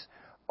arms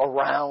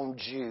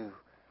around you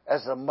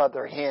as a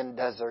mother hen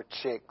does her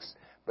chicks,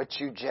 but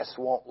you just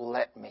won't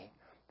let me.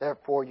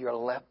 Therefore, you're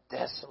left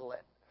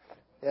desolate.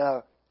 You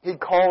know, He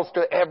calls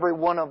to every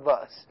one of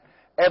us,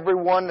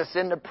 everyone that's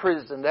in the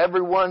prison,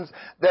 everyone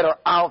that are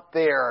out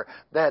there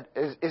that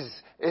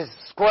is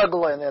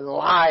struggling in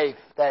life,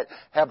 that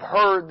have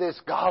heard this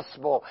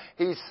gospel.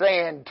 He's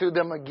saying to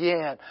them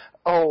again,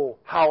 oh,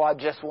 how I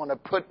just want to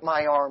put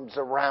my arms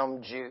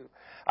around you.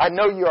 I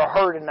know you're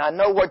hurting. I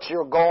know what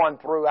you're going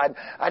through.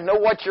 I know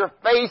what you're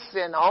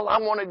facing. All I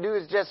want to do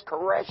is just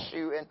caress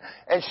you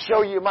and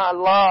show you my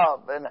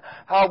love and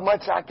how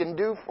much I can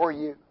do for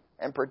you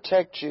and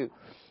protect you.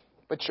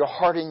 But your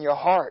heart in your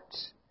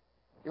hearts.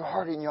 Your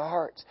heart in your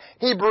hearts.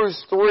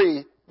 Hebrews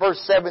 3,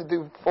 verse 7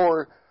 through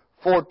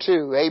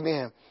 4:2.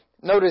 Amen.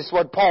 Notice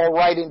what Paul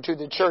writing to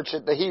the church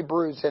at the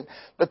Hebrews in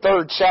the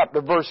 3rd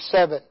chapter, verse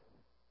 7.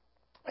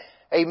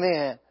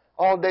 Amen.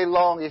 All day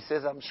long, he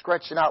says, I'm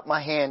stretching out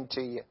my hand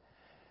to you.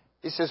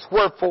 He says,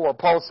 wherefore,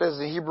 Paul says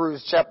in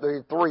Hebrews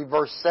chapter 3,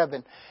 verse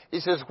 7,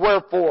 he says,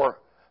 wherefore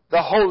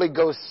the Holy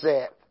Ghost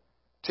said,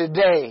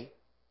 today,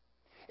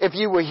 if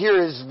you will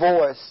hear His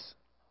voice,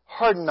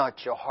 harden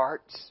not your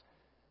hearts,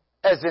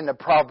 as in the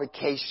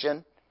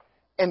provocation,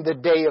 in the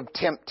day of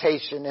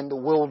temptation in the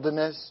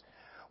wilderness,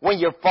 when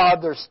your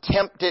fathers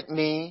tempted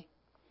me,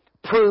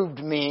 proved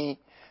me,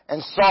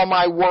 and saw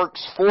my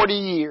works 40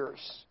 years.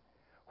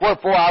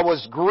 Wherefore I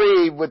was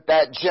grieved with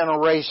that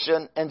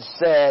generation and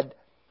said,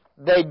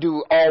 they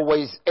do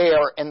always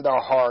err in their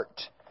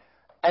heart,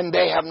 and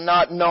they have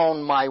not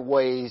known my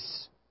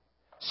ways.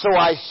 So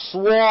I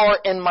swore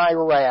in my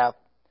wrath,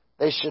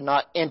 they should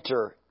not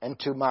enter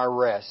into my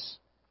rest.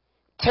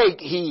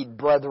 Take heed,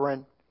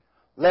 brethren,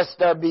 lest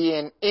there be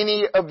in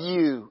any of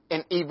you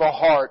an evil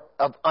heart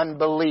of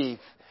unbelief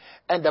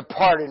and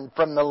departing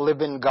from the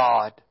living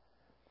God.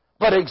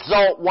 But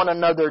exalt one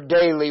another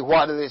daily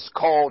while it is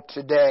called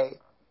today,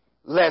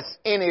 lest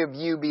any of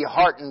you be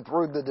heartened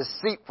through the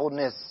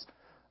deceitfulness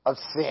of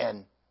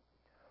sin.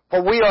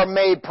 For we are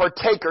made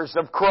partakers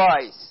of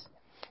Christ,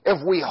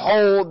 if we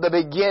hold the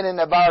beginning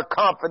of our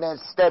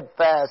confidence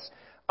steadfast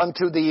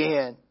unto the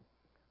end.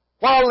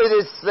 While it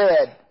is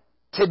said,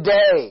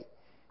 today,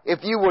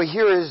 if you will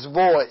hear His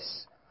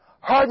voice,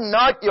 harden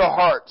not your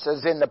hearts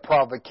as in the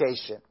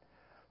provocation.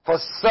 For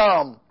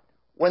some,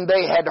 when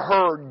they had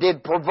heard,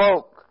 did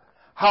provoke.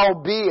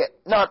 Howbeit,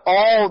 not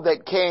all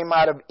that came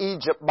out of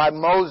Egypt by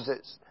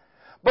Moses.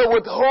 But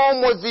with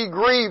whom was he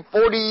grieved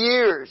 40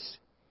 years?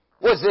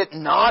 Was it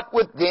not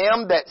with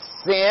them that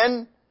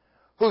sinned,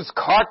 whose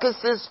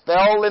carcasses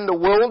fell in the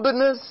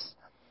wilderness?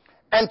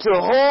 And to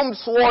whom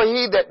swore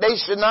he that they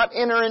should not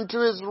enter into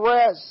His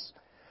rest?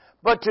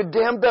 But to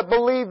them that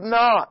believed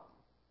not.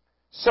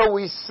 So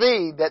we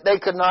see that they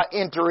could not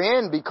enter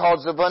in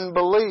because of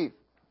unbelief.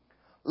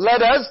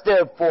 Let us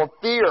therefore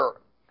fear,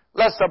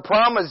 lest the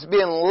promise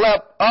being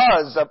left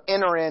us of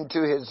entering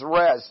into His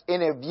rest,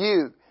 any of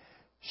you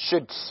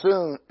should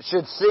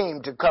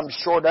seem to come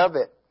short of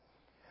it.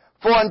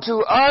 For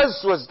unto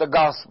us was the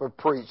gospel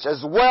preached,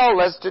 as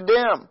well as to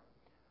them.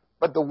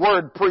 But the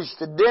word preached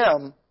to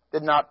them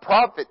did not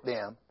profit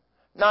them,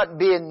 not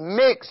being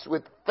mixed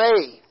with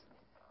faith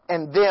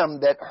in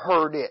them that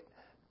heard it.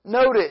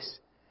 Notice,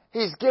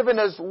 He's given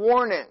us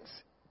warnings.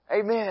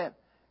 Amen.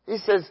 He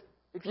says,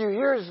 if you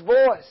hear His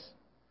voice,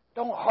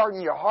 don't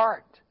harden your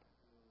heart.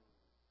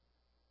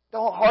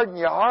 Don't harden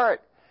your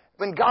heart.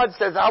 When God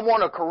says, I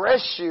want to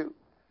caress you.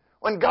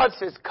 When God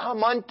says,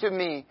 come unto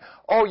me,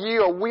 all ye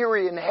are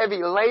weary and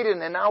heavy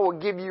laden, and I will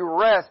give you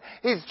rest.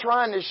 He's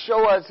trying to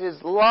show us His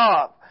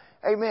love.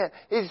 Amen.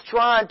 He's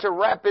trying to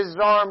wrap His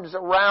arms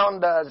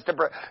around us,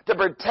 to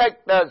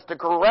protect us, to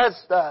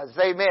caress us.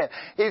 Amen.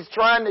 He's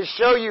trying to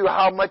show you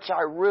how much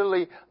I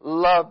really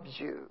love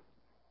you.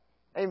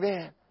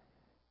 Amen.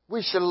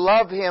 We should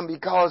love Him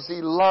because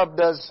He loved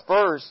us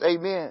first.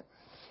 Amen.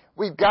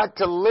 We've got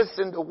to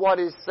listen to what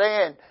He's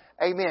saying.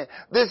 Amen.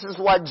 This is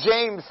what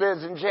James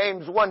says in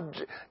James 1.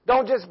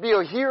 Don't just be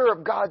a hearer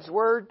of God's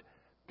Word.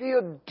 Be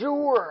a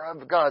doer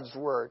of God's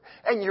Word.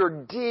 And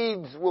your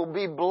deeds will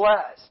be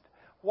blessed.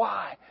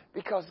 Why?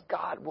 Because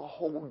God will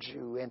hold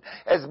you. And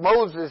as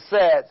Moses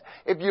says,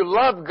 if you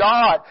love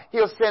God,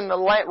 He'll send the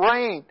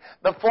rain,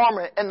 the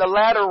former and the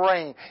latter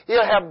rain.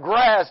 He'll have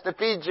grass to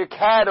feed your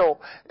cattle,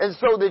 and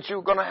so that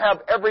you're going to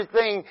have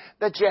everything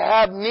that you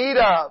have need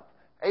of.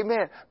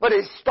 Amen. But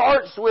it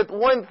starts with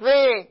one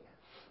thing,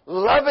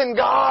 loving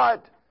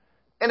God.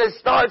 And it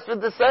starts with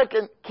the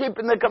second,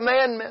 keeping the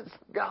commandments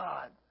of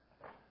God.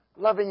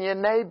 Loving your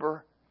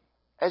neighbor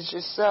as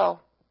yourself.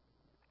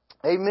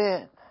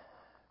 Amen.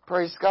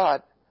 Praise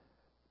God.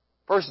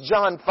 1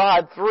 John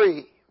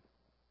 5:3.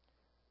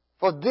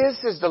 For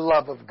this is the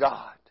love of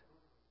God,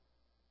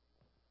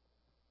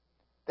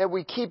 that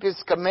we keep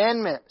His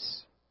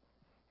commandments.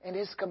 And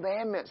His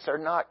commandments are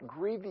not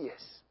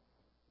grievous.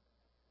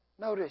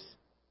 Notice,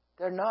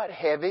 they're not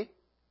heavy.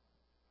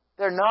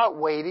 They're not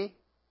weighty.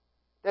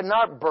 They're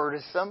not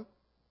burdensome.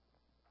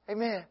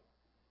 Amen.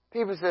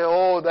 People say,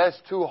 oh, that's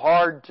too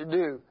hard to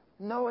do.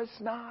 No, it's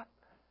not.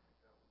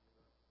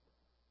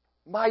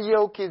 My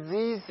yoke is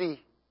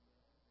easy,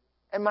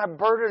 and my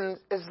burden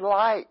is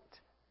light.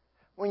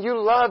 When you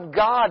love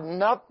God,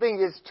 nothing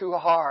is too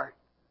hard.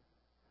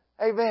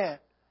 Amen.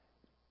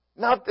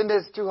 Nothing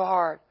is too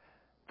hard.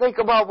 Think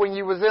about when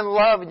you was in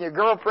love and your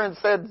girlfriend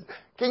said,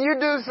 can you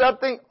do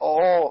something?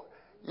 Oh,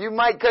 you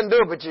might couldn't do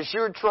it, but you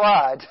sure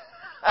tried.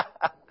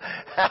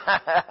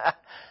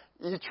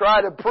 You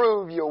try to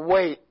prove your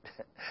weight.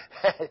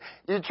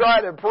 You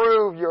try to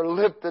prove your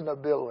lifting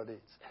abilities.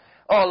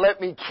 Oh, let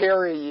me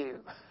carry you.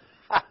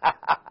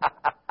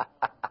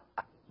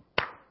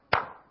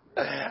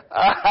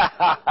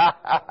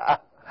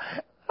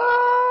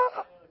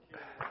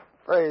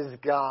 Praise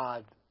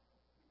God.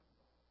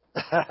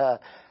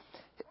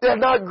 They're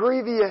not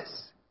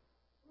grievous.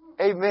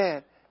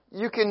 Amen.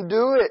 You can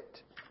do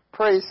it.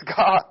 Praise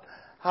God.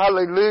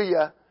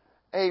 Hallelujah.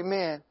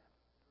 Amen.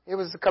 It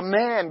was a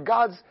command.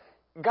 God's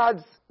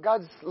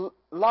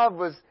love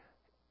was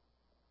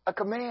a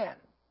command.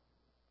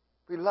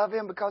 We love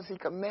Him because He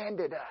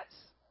commanded us.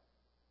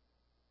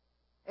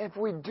 If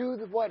we do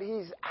what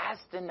He's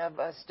asking of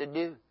us to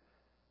do,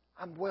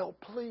 I'm well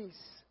pleased.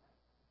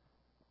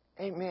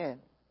 Amen.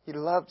 He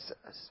loves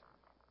us.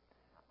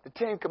 The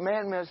Ten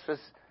Commandments was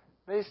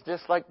based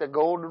just like the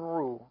Golden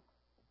Rule.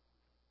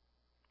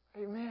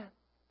 Amen.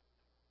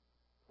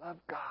 Love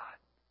God.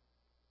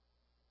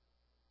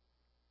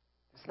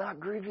 It's not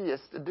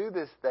grievous to do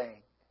this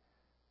thing.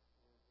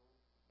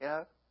 You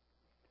know?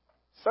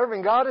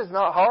 Serving God is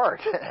not hard.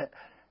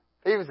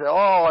 People say,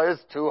 oh,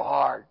 it's too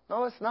hard.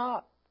 No, it's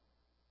not.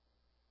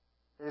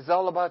 It's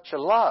all about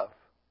your love.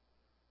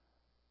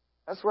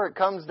 That's where it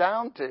comes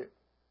down to.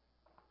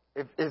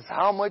 It's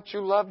how much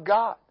you love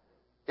God.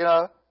 You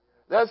know,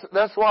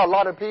 that's why a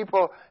lot of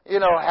people,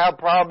 have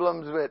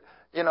problems with,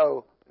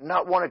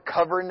 not wanting to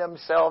cover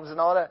themselves and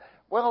all that.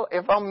 Well,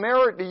 if I'm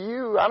married to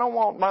you, I don't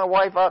want my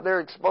wife out there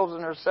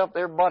exposing herself to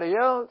everybody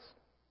else.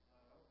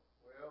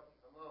 Well,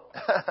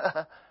 come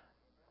on.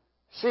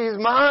 She's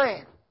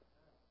mine.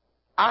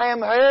 I am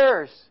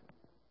hers.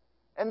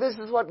 And this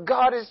is what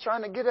God is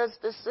trying to get us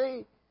to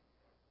see.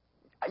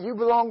 You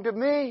belong to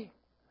me.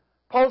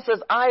 Paul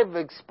says, I have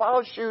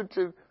espoused you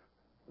to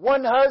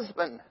one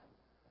husband,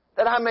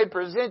 that I may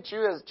present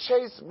you as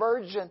chaste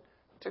virgin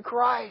to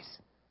Christ.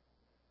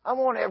 I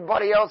want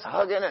everybody else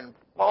hugging and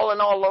falling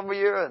all over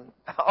you and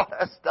all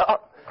that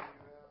stuff.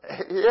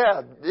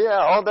 Yeah,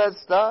 all that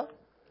stuff.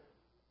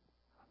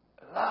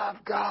 Love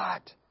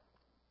God.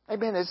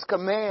 Amen. It's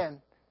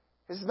command.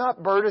 It's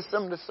not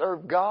burdensome to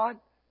serve God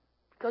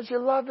because you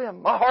love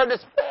Him. My heart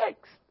is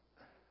fixed.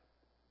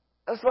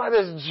 That's why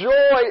there's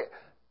joy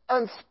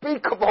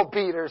unspeakable,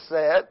 Peter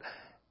said,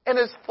 and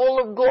it's full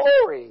of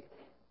glory.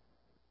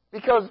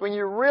 Because when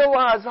you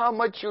realize how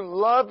much you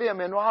love Him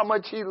and how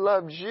much He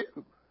loves you,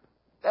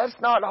 that's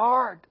not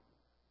hard.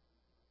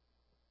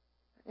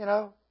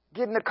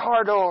 Getting the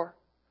car door,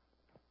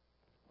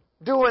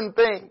 doing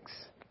things.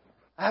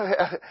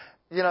 I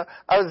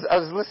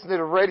was listening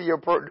to a radio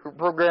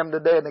program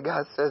today, and the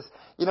guy says,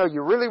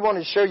 you really want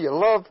to show your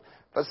love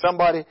for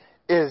somebody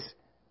is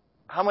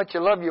how much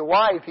you love your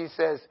wife. He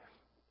says,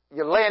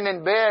 you're laying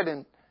in bed,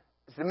 and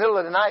it's the middle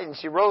of the night, and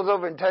she rolls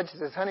over and touches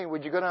says, honey,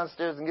 would you go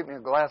downstairs and get me a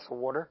glass of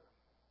water?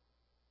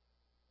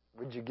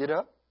 Would you get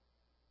up?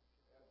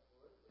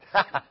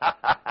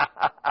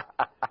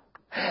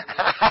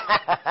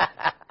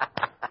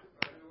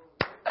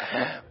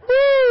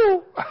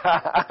 Woo!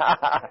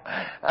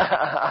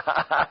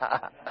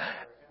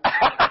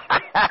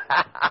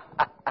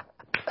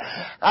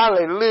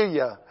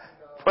 Hallelujah.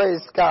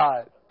 Praise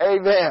God.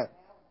 Amen.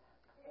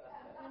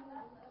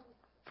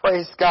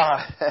 Praise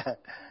God.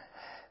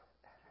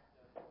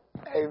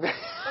 Amen.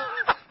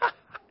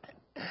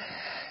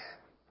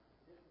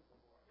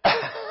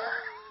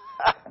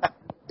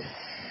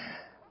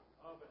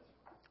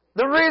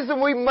 The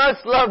reason we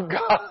must love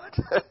God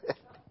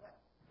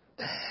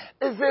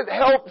is it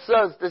helps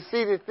us to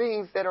see the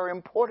things that are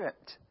important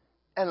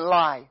in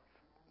life.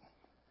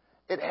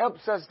 It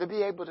helps us to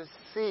be able to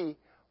see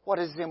what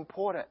is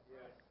important.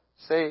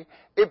 See,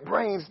 it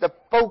brings the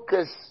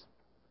focus.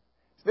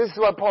 This is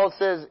what Paul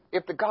says,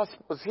 if the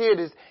gospel is hid,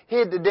 is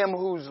hid to them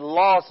who's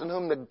lost and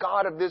whom the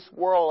God of this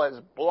world has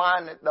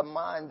blinded the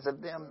minds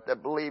of them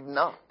that believe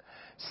not.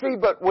 See,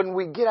 but when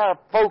we get our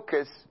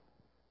focus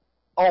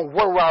on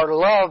where our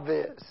love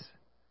is,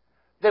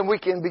 then we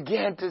can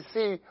begin to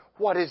see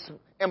what is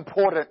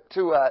important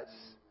to us.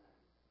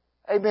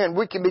 Amen.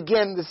 We can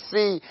begin to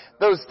see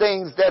those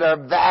things that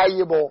are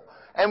valuable.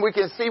 And we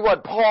can see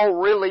what Paul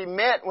really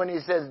meant when he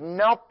says,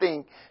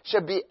 nothing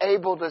should be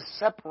able to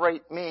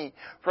separate me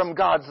from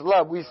God's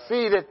love. We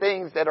see the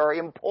things that are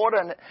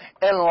important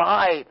in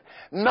life.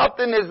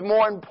 Nothing is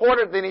more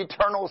important than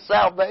eternal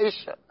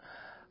salvation.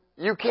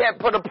 You can't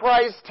put a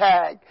price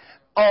tag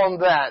on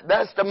that.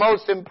 That's the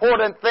most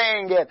important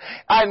thing. And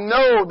I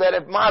know that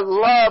if my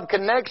love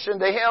connection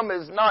to Him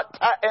is not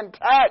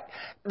intact,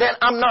 then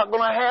I'm not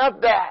going to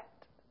have that.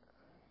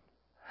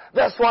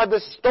 That's why the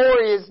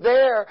story is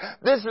there.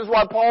 This is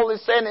what Paul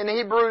is saying in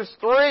Hebrews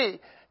 3.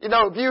 You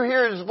know, if you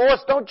hear His voice,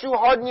 don't you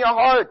harden your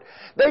heart.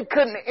 They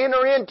couldn't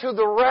enter into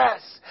the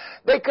rest.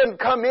 They couldn't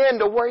come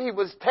into where He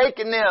was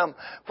taking them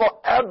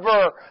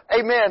forever.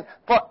 Amen.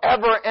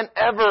 Forever and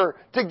ever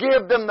to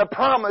give them the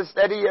promise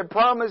that He had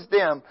promised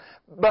them.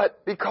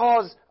 But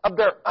because of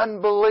their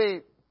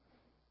unbelief.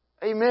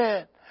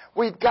 Amen.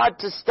 We've got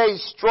to stay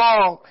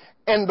strong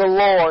in the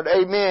Lord.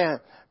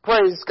 Amen.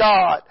 Praise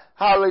God.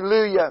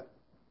 Hallelujah.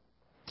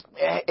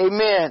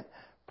 Amen.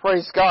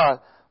 Praise God.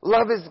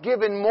 Love is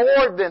giving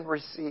more than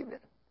receiving.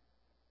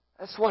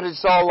 That's what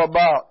it's all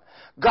about.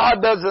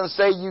 God doesn't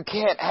say you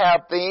can't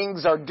have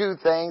things or do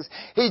things.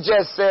 He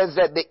just says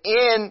at the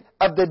end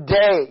of the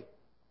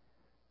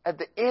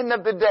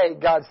day,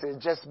 God says,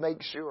 just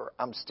make sure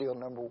I'm still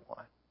number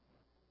one.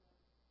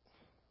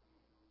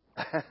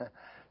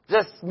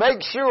 Just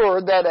make sure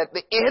that at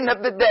the end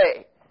of the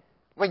day,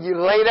 when you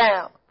lay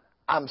down,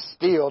 I'm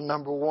still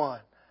number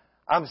one.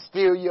 I'm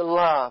still your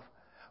love.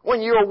 When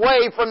you're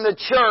away from the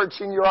church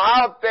and you're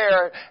out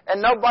there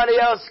and nobody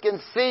else can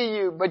see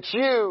you but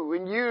you,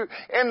 and you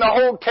in the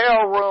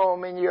hotel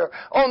room and you're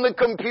on the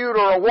computer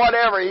or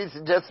whatever, He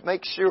said, just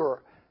make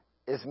sure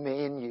it's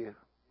me and you.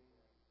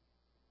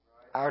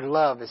 Our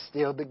love is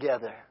still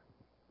together.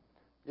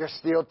 You're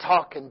still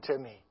talking to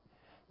me.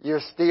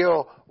 You're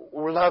still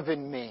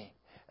loving me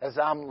as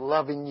I'm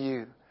loving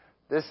you.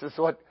 This is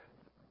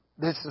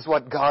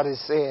what God is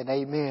saying.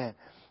 Amen.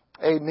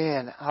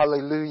 Amen.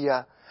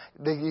 Hallelujah.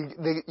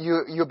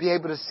 You'll be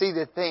able to see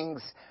the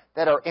things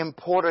that are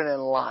important in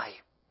life.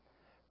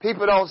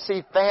 People don't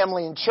see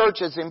family and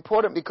church as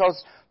important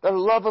because their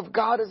love of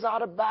God is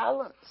out of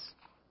balance.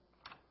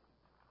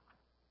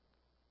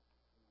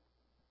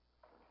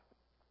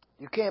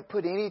 You can't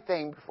put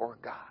anything before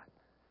God.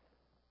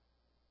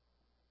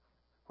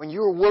 When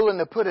you're willing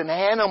to put an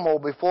animal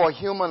before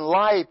human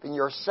life and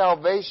your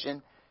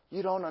salvation,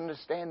 you don't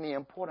understand the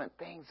important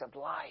things of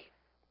life.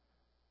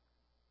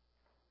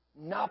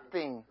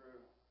 Nothing.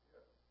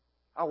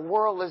 Our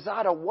world is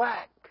out of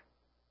whack.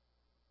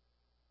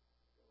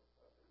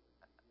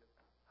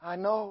 I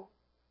know.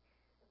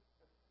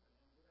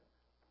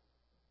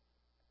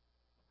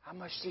 How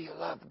much do you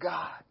love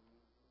God?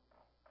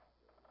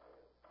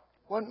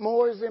 What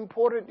more is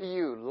important to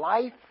you,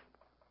 life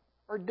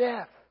or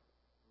death?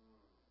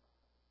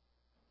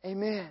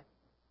 Amen.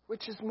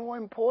 Which is more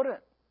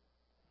important?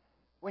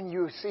 When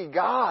you see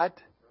God,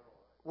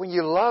 when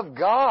you love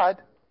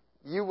God,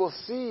 you will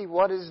see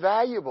what is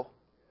valuable.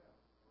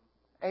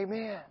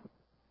 Amen.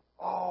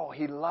 Oh,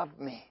 He loved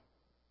me.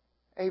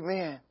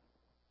 Amen.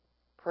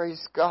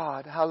 Praise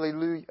God.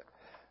 Hallelujah.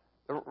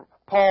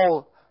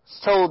 Paul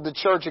told the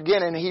church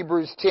again in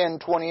Hebrews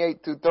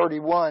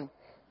 10:28-31.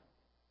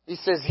 He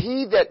says,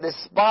 He that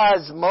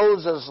despised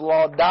Moses'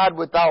 law died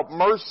without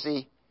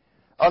mercy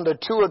under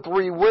 2 or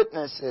 3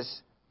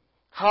 witnesses.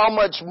 How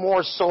much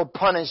more so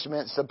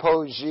punishment,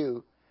 suppose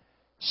you,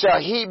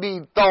 shall he be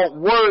thought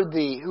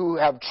worthy who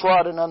have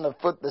trodden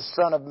underfoot the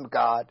Son of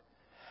God,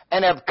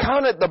 and have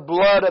counted the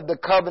blood of the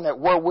covenant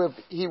wherewith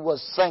He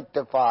was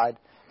sanctified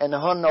an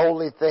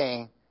unholy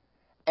thing,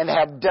 and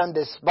have done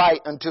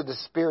despite unto the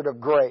Spirit of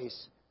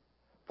grace?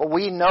 For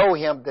we know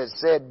Him that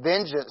said,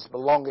 Vengeance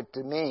belongeth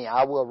to me,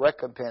 I will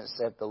recompense,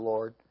 saith the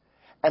Lord.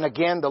 And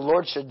again, the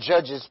Lord should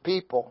judge His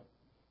people.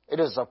 It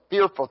is a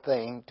fearful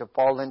thing to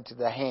fall into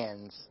the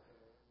hands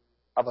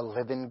of a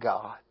living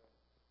God.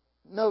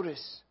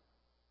 Notice,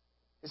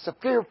 it's a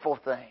fearful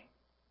thing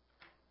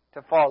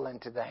to fall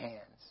into the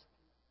hands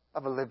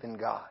of a living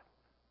God.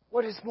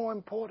 What is more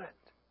important?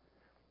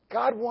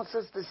 God wants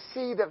us to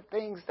see the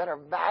things that are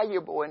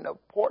valuable and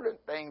important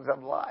things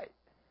of life.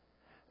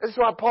 This is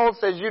why Paul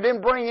says, you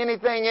didn't bring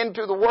anything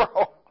into the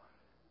world.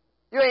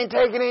 You ain't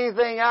taking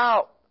anything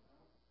out.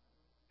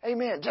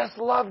 Amen. Just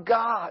love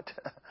God.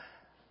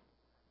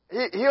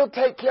 He'll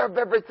take care of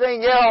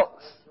everything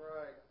else.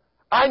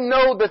 I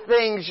know the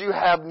things you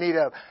have need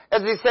of.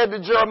 As He said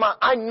to Jeremiah,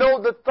 I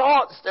know the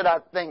thoughts that I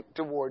think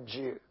towards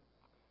you.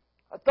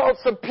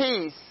 Thoughts of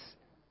peace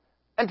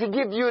and to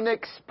give you an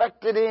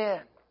expected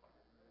end.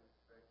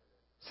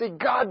 See,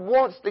 God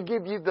wants to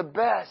give you the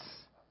best.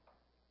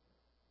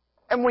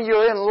 And when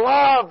you're in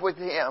love with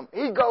Him,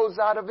 He goes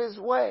out of His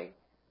way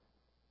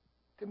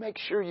to make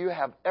sure you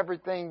have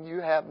everything you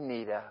have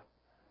need of.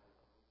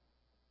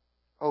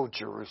 Oh,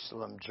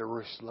 Jerusalem,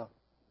 Jerusalem,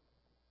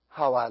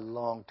 how I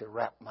long to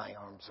wrap my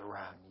arms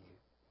around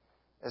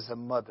you as a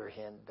mother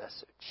hen does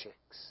her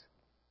chicks.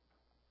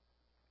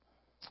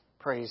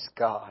 Praise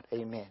God.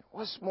 Amen.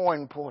 What's more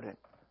important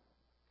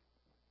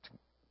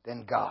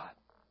than God?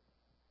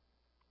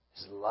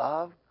 Is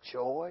love,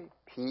 joy,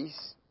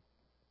 peace,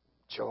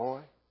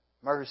 joy,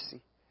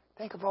 mercy.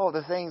 Think of all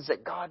the things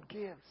that God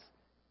gives.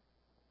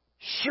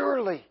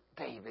 Surely,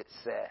 David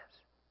says,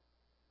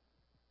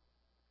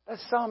 that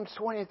Psalm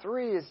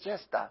 23 is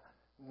just a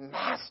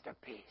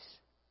masterpiece.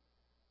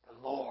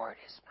 The Lord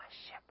is my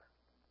shepherd.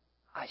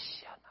 I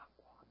shall not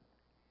want.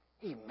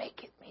 He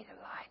maketh me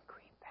to lie in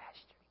green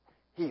pastures.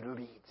 He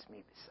leads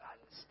me beside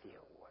the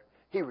still water.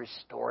 He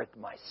restoreth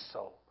my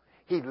soul.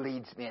 He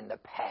leads me in the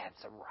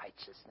paths of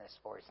righteousness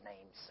for His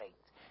name's sake.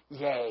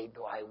 Yea,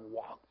 though I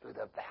walk through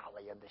the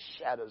valley of the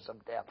shadows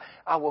of death,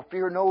 I will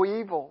fear no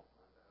evil.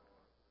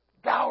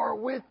 Thou art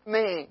with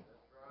me.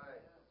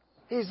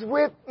 He's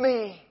with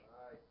me.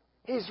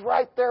 He's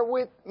right there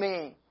with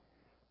me.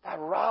 Thy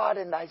rod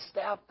and thy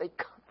staff, they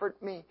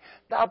comfort me.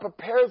 Thou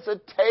preparest a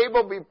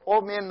table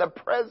before me in the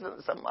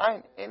presence of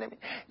mine enemy.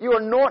 You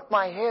anoint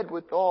my head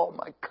with oil.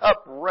 My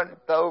cup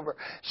runneth over.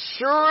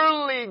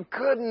 Surely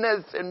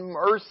goodness and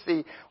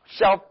mercy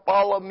shall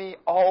follow me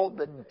all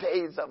the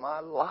days of my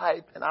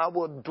life. And I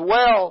will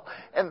dwell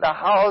in the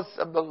house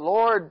of the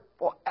Lord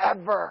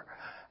forever.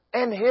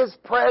 And His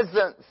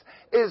presence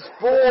is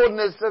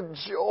fullness of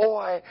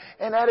joy.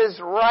 And at His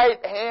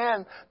right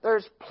hand,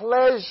 there's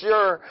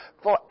pleasure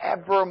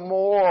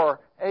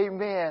forevermore.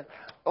 Amen.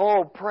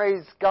 Oh,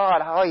 praise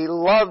God, how He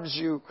loves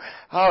you.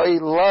 How He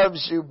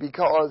loves you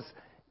because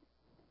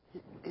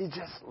He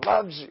just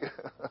loves you.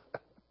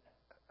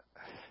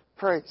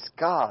 Praise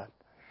God.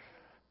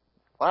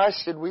 Why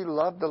should we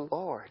love the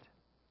Lord?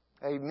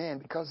 Amen.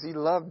 Because He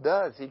loved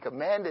us. He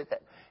commanded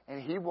it.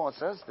 And He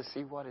wants us to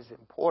see what is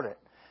important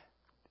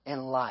in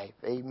life.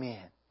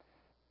 Amen.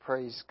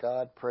 Praise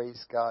God,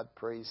 praise God,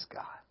 praise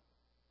God.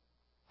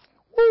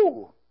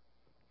 Woo!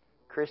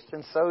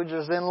 Christian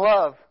soldiers in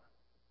love.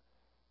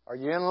 Are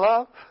you in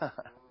love?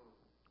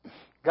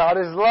 God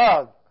is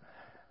love.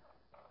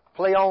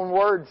 Play on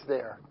words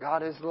there.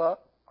 God is love.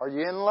 Are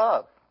you in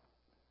love?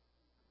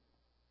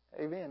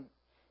 Amen.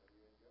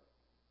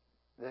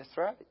 That's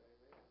right.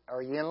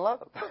 Are you in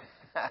love?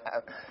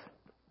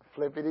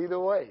 Flip it either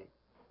way.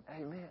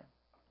 Amen.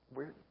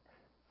 We're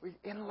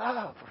in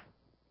love.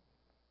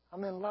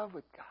 I'm in love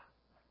with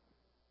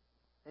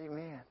God.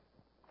 Amen.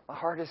 My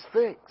heart is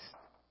fixed.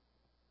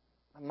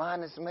 My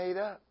mind is made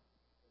up.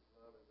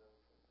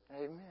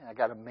 Amen. I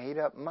got a made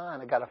up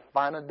mind. I got a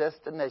final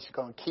destination.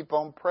 Going to keep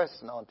on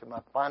pressing on to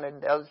my final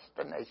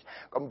destination.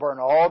 Going to burn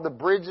all the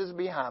bridges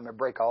behind me,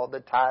 break all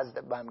the ties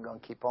that bind me. I'm going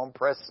to keep on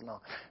pressing on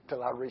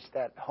until I reach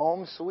that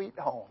home sweet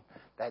home,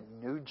 that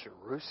new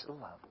Jerusalem.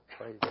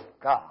 Praise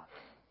God.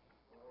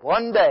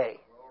 One day,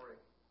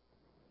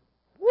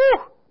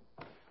 woo!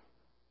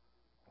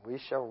 We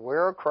shall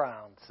wear a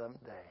crown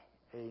someday.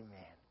 Amen.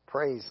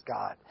 Praise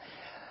God.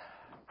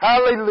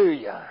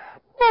 Hallelujah.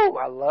 Woo!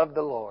 I love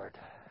the Lord.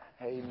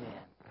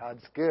 Amen.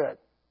 God's good.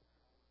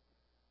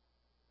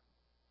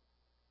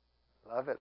 Love it.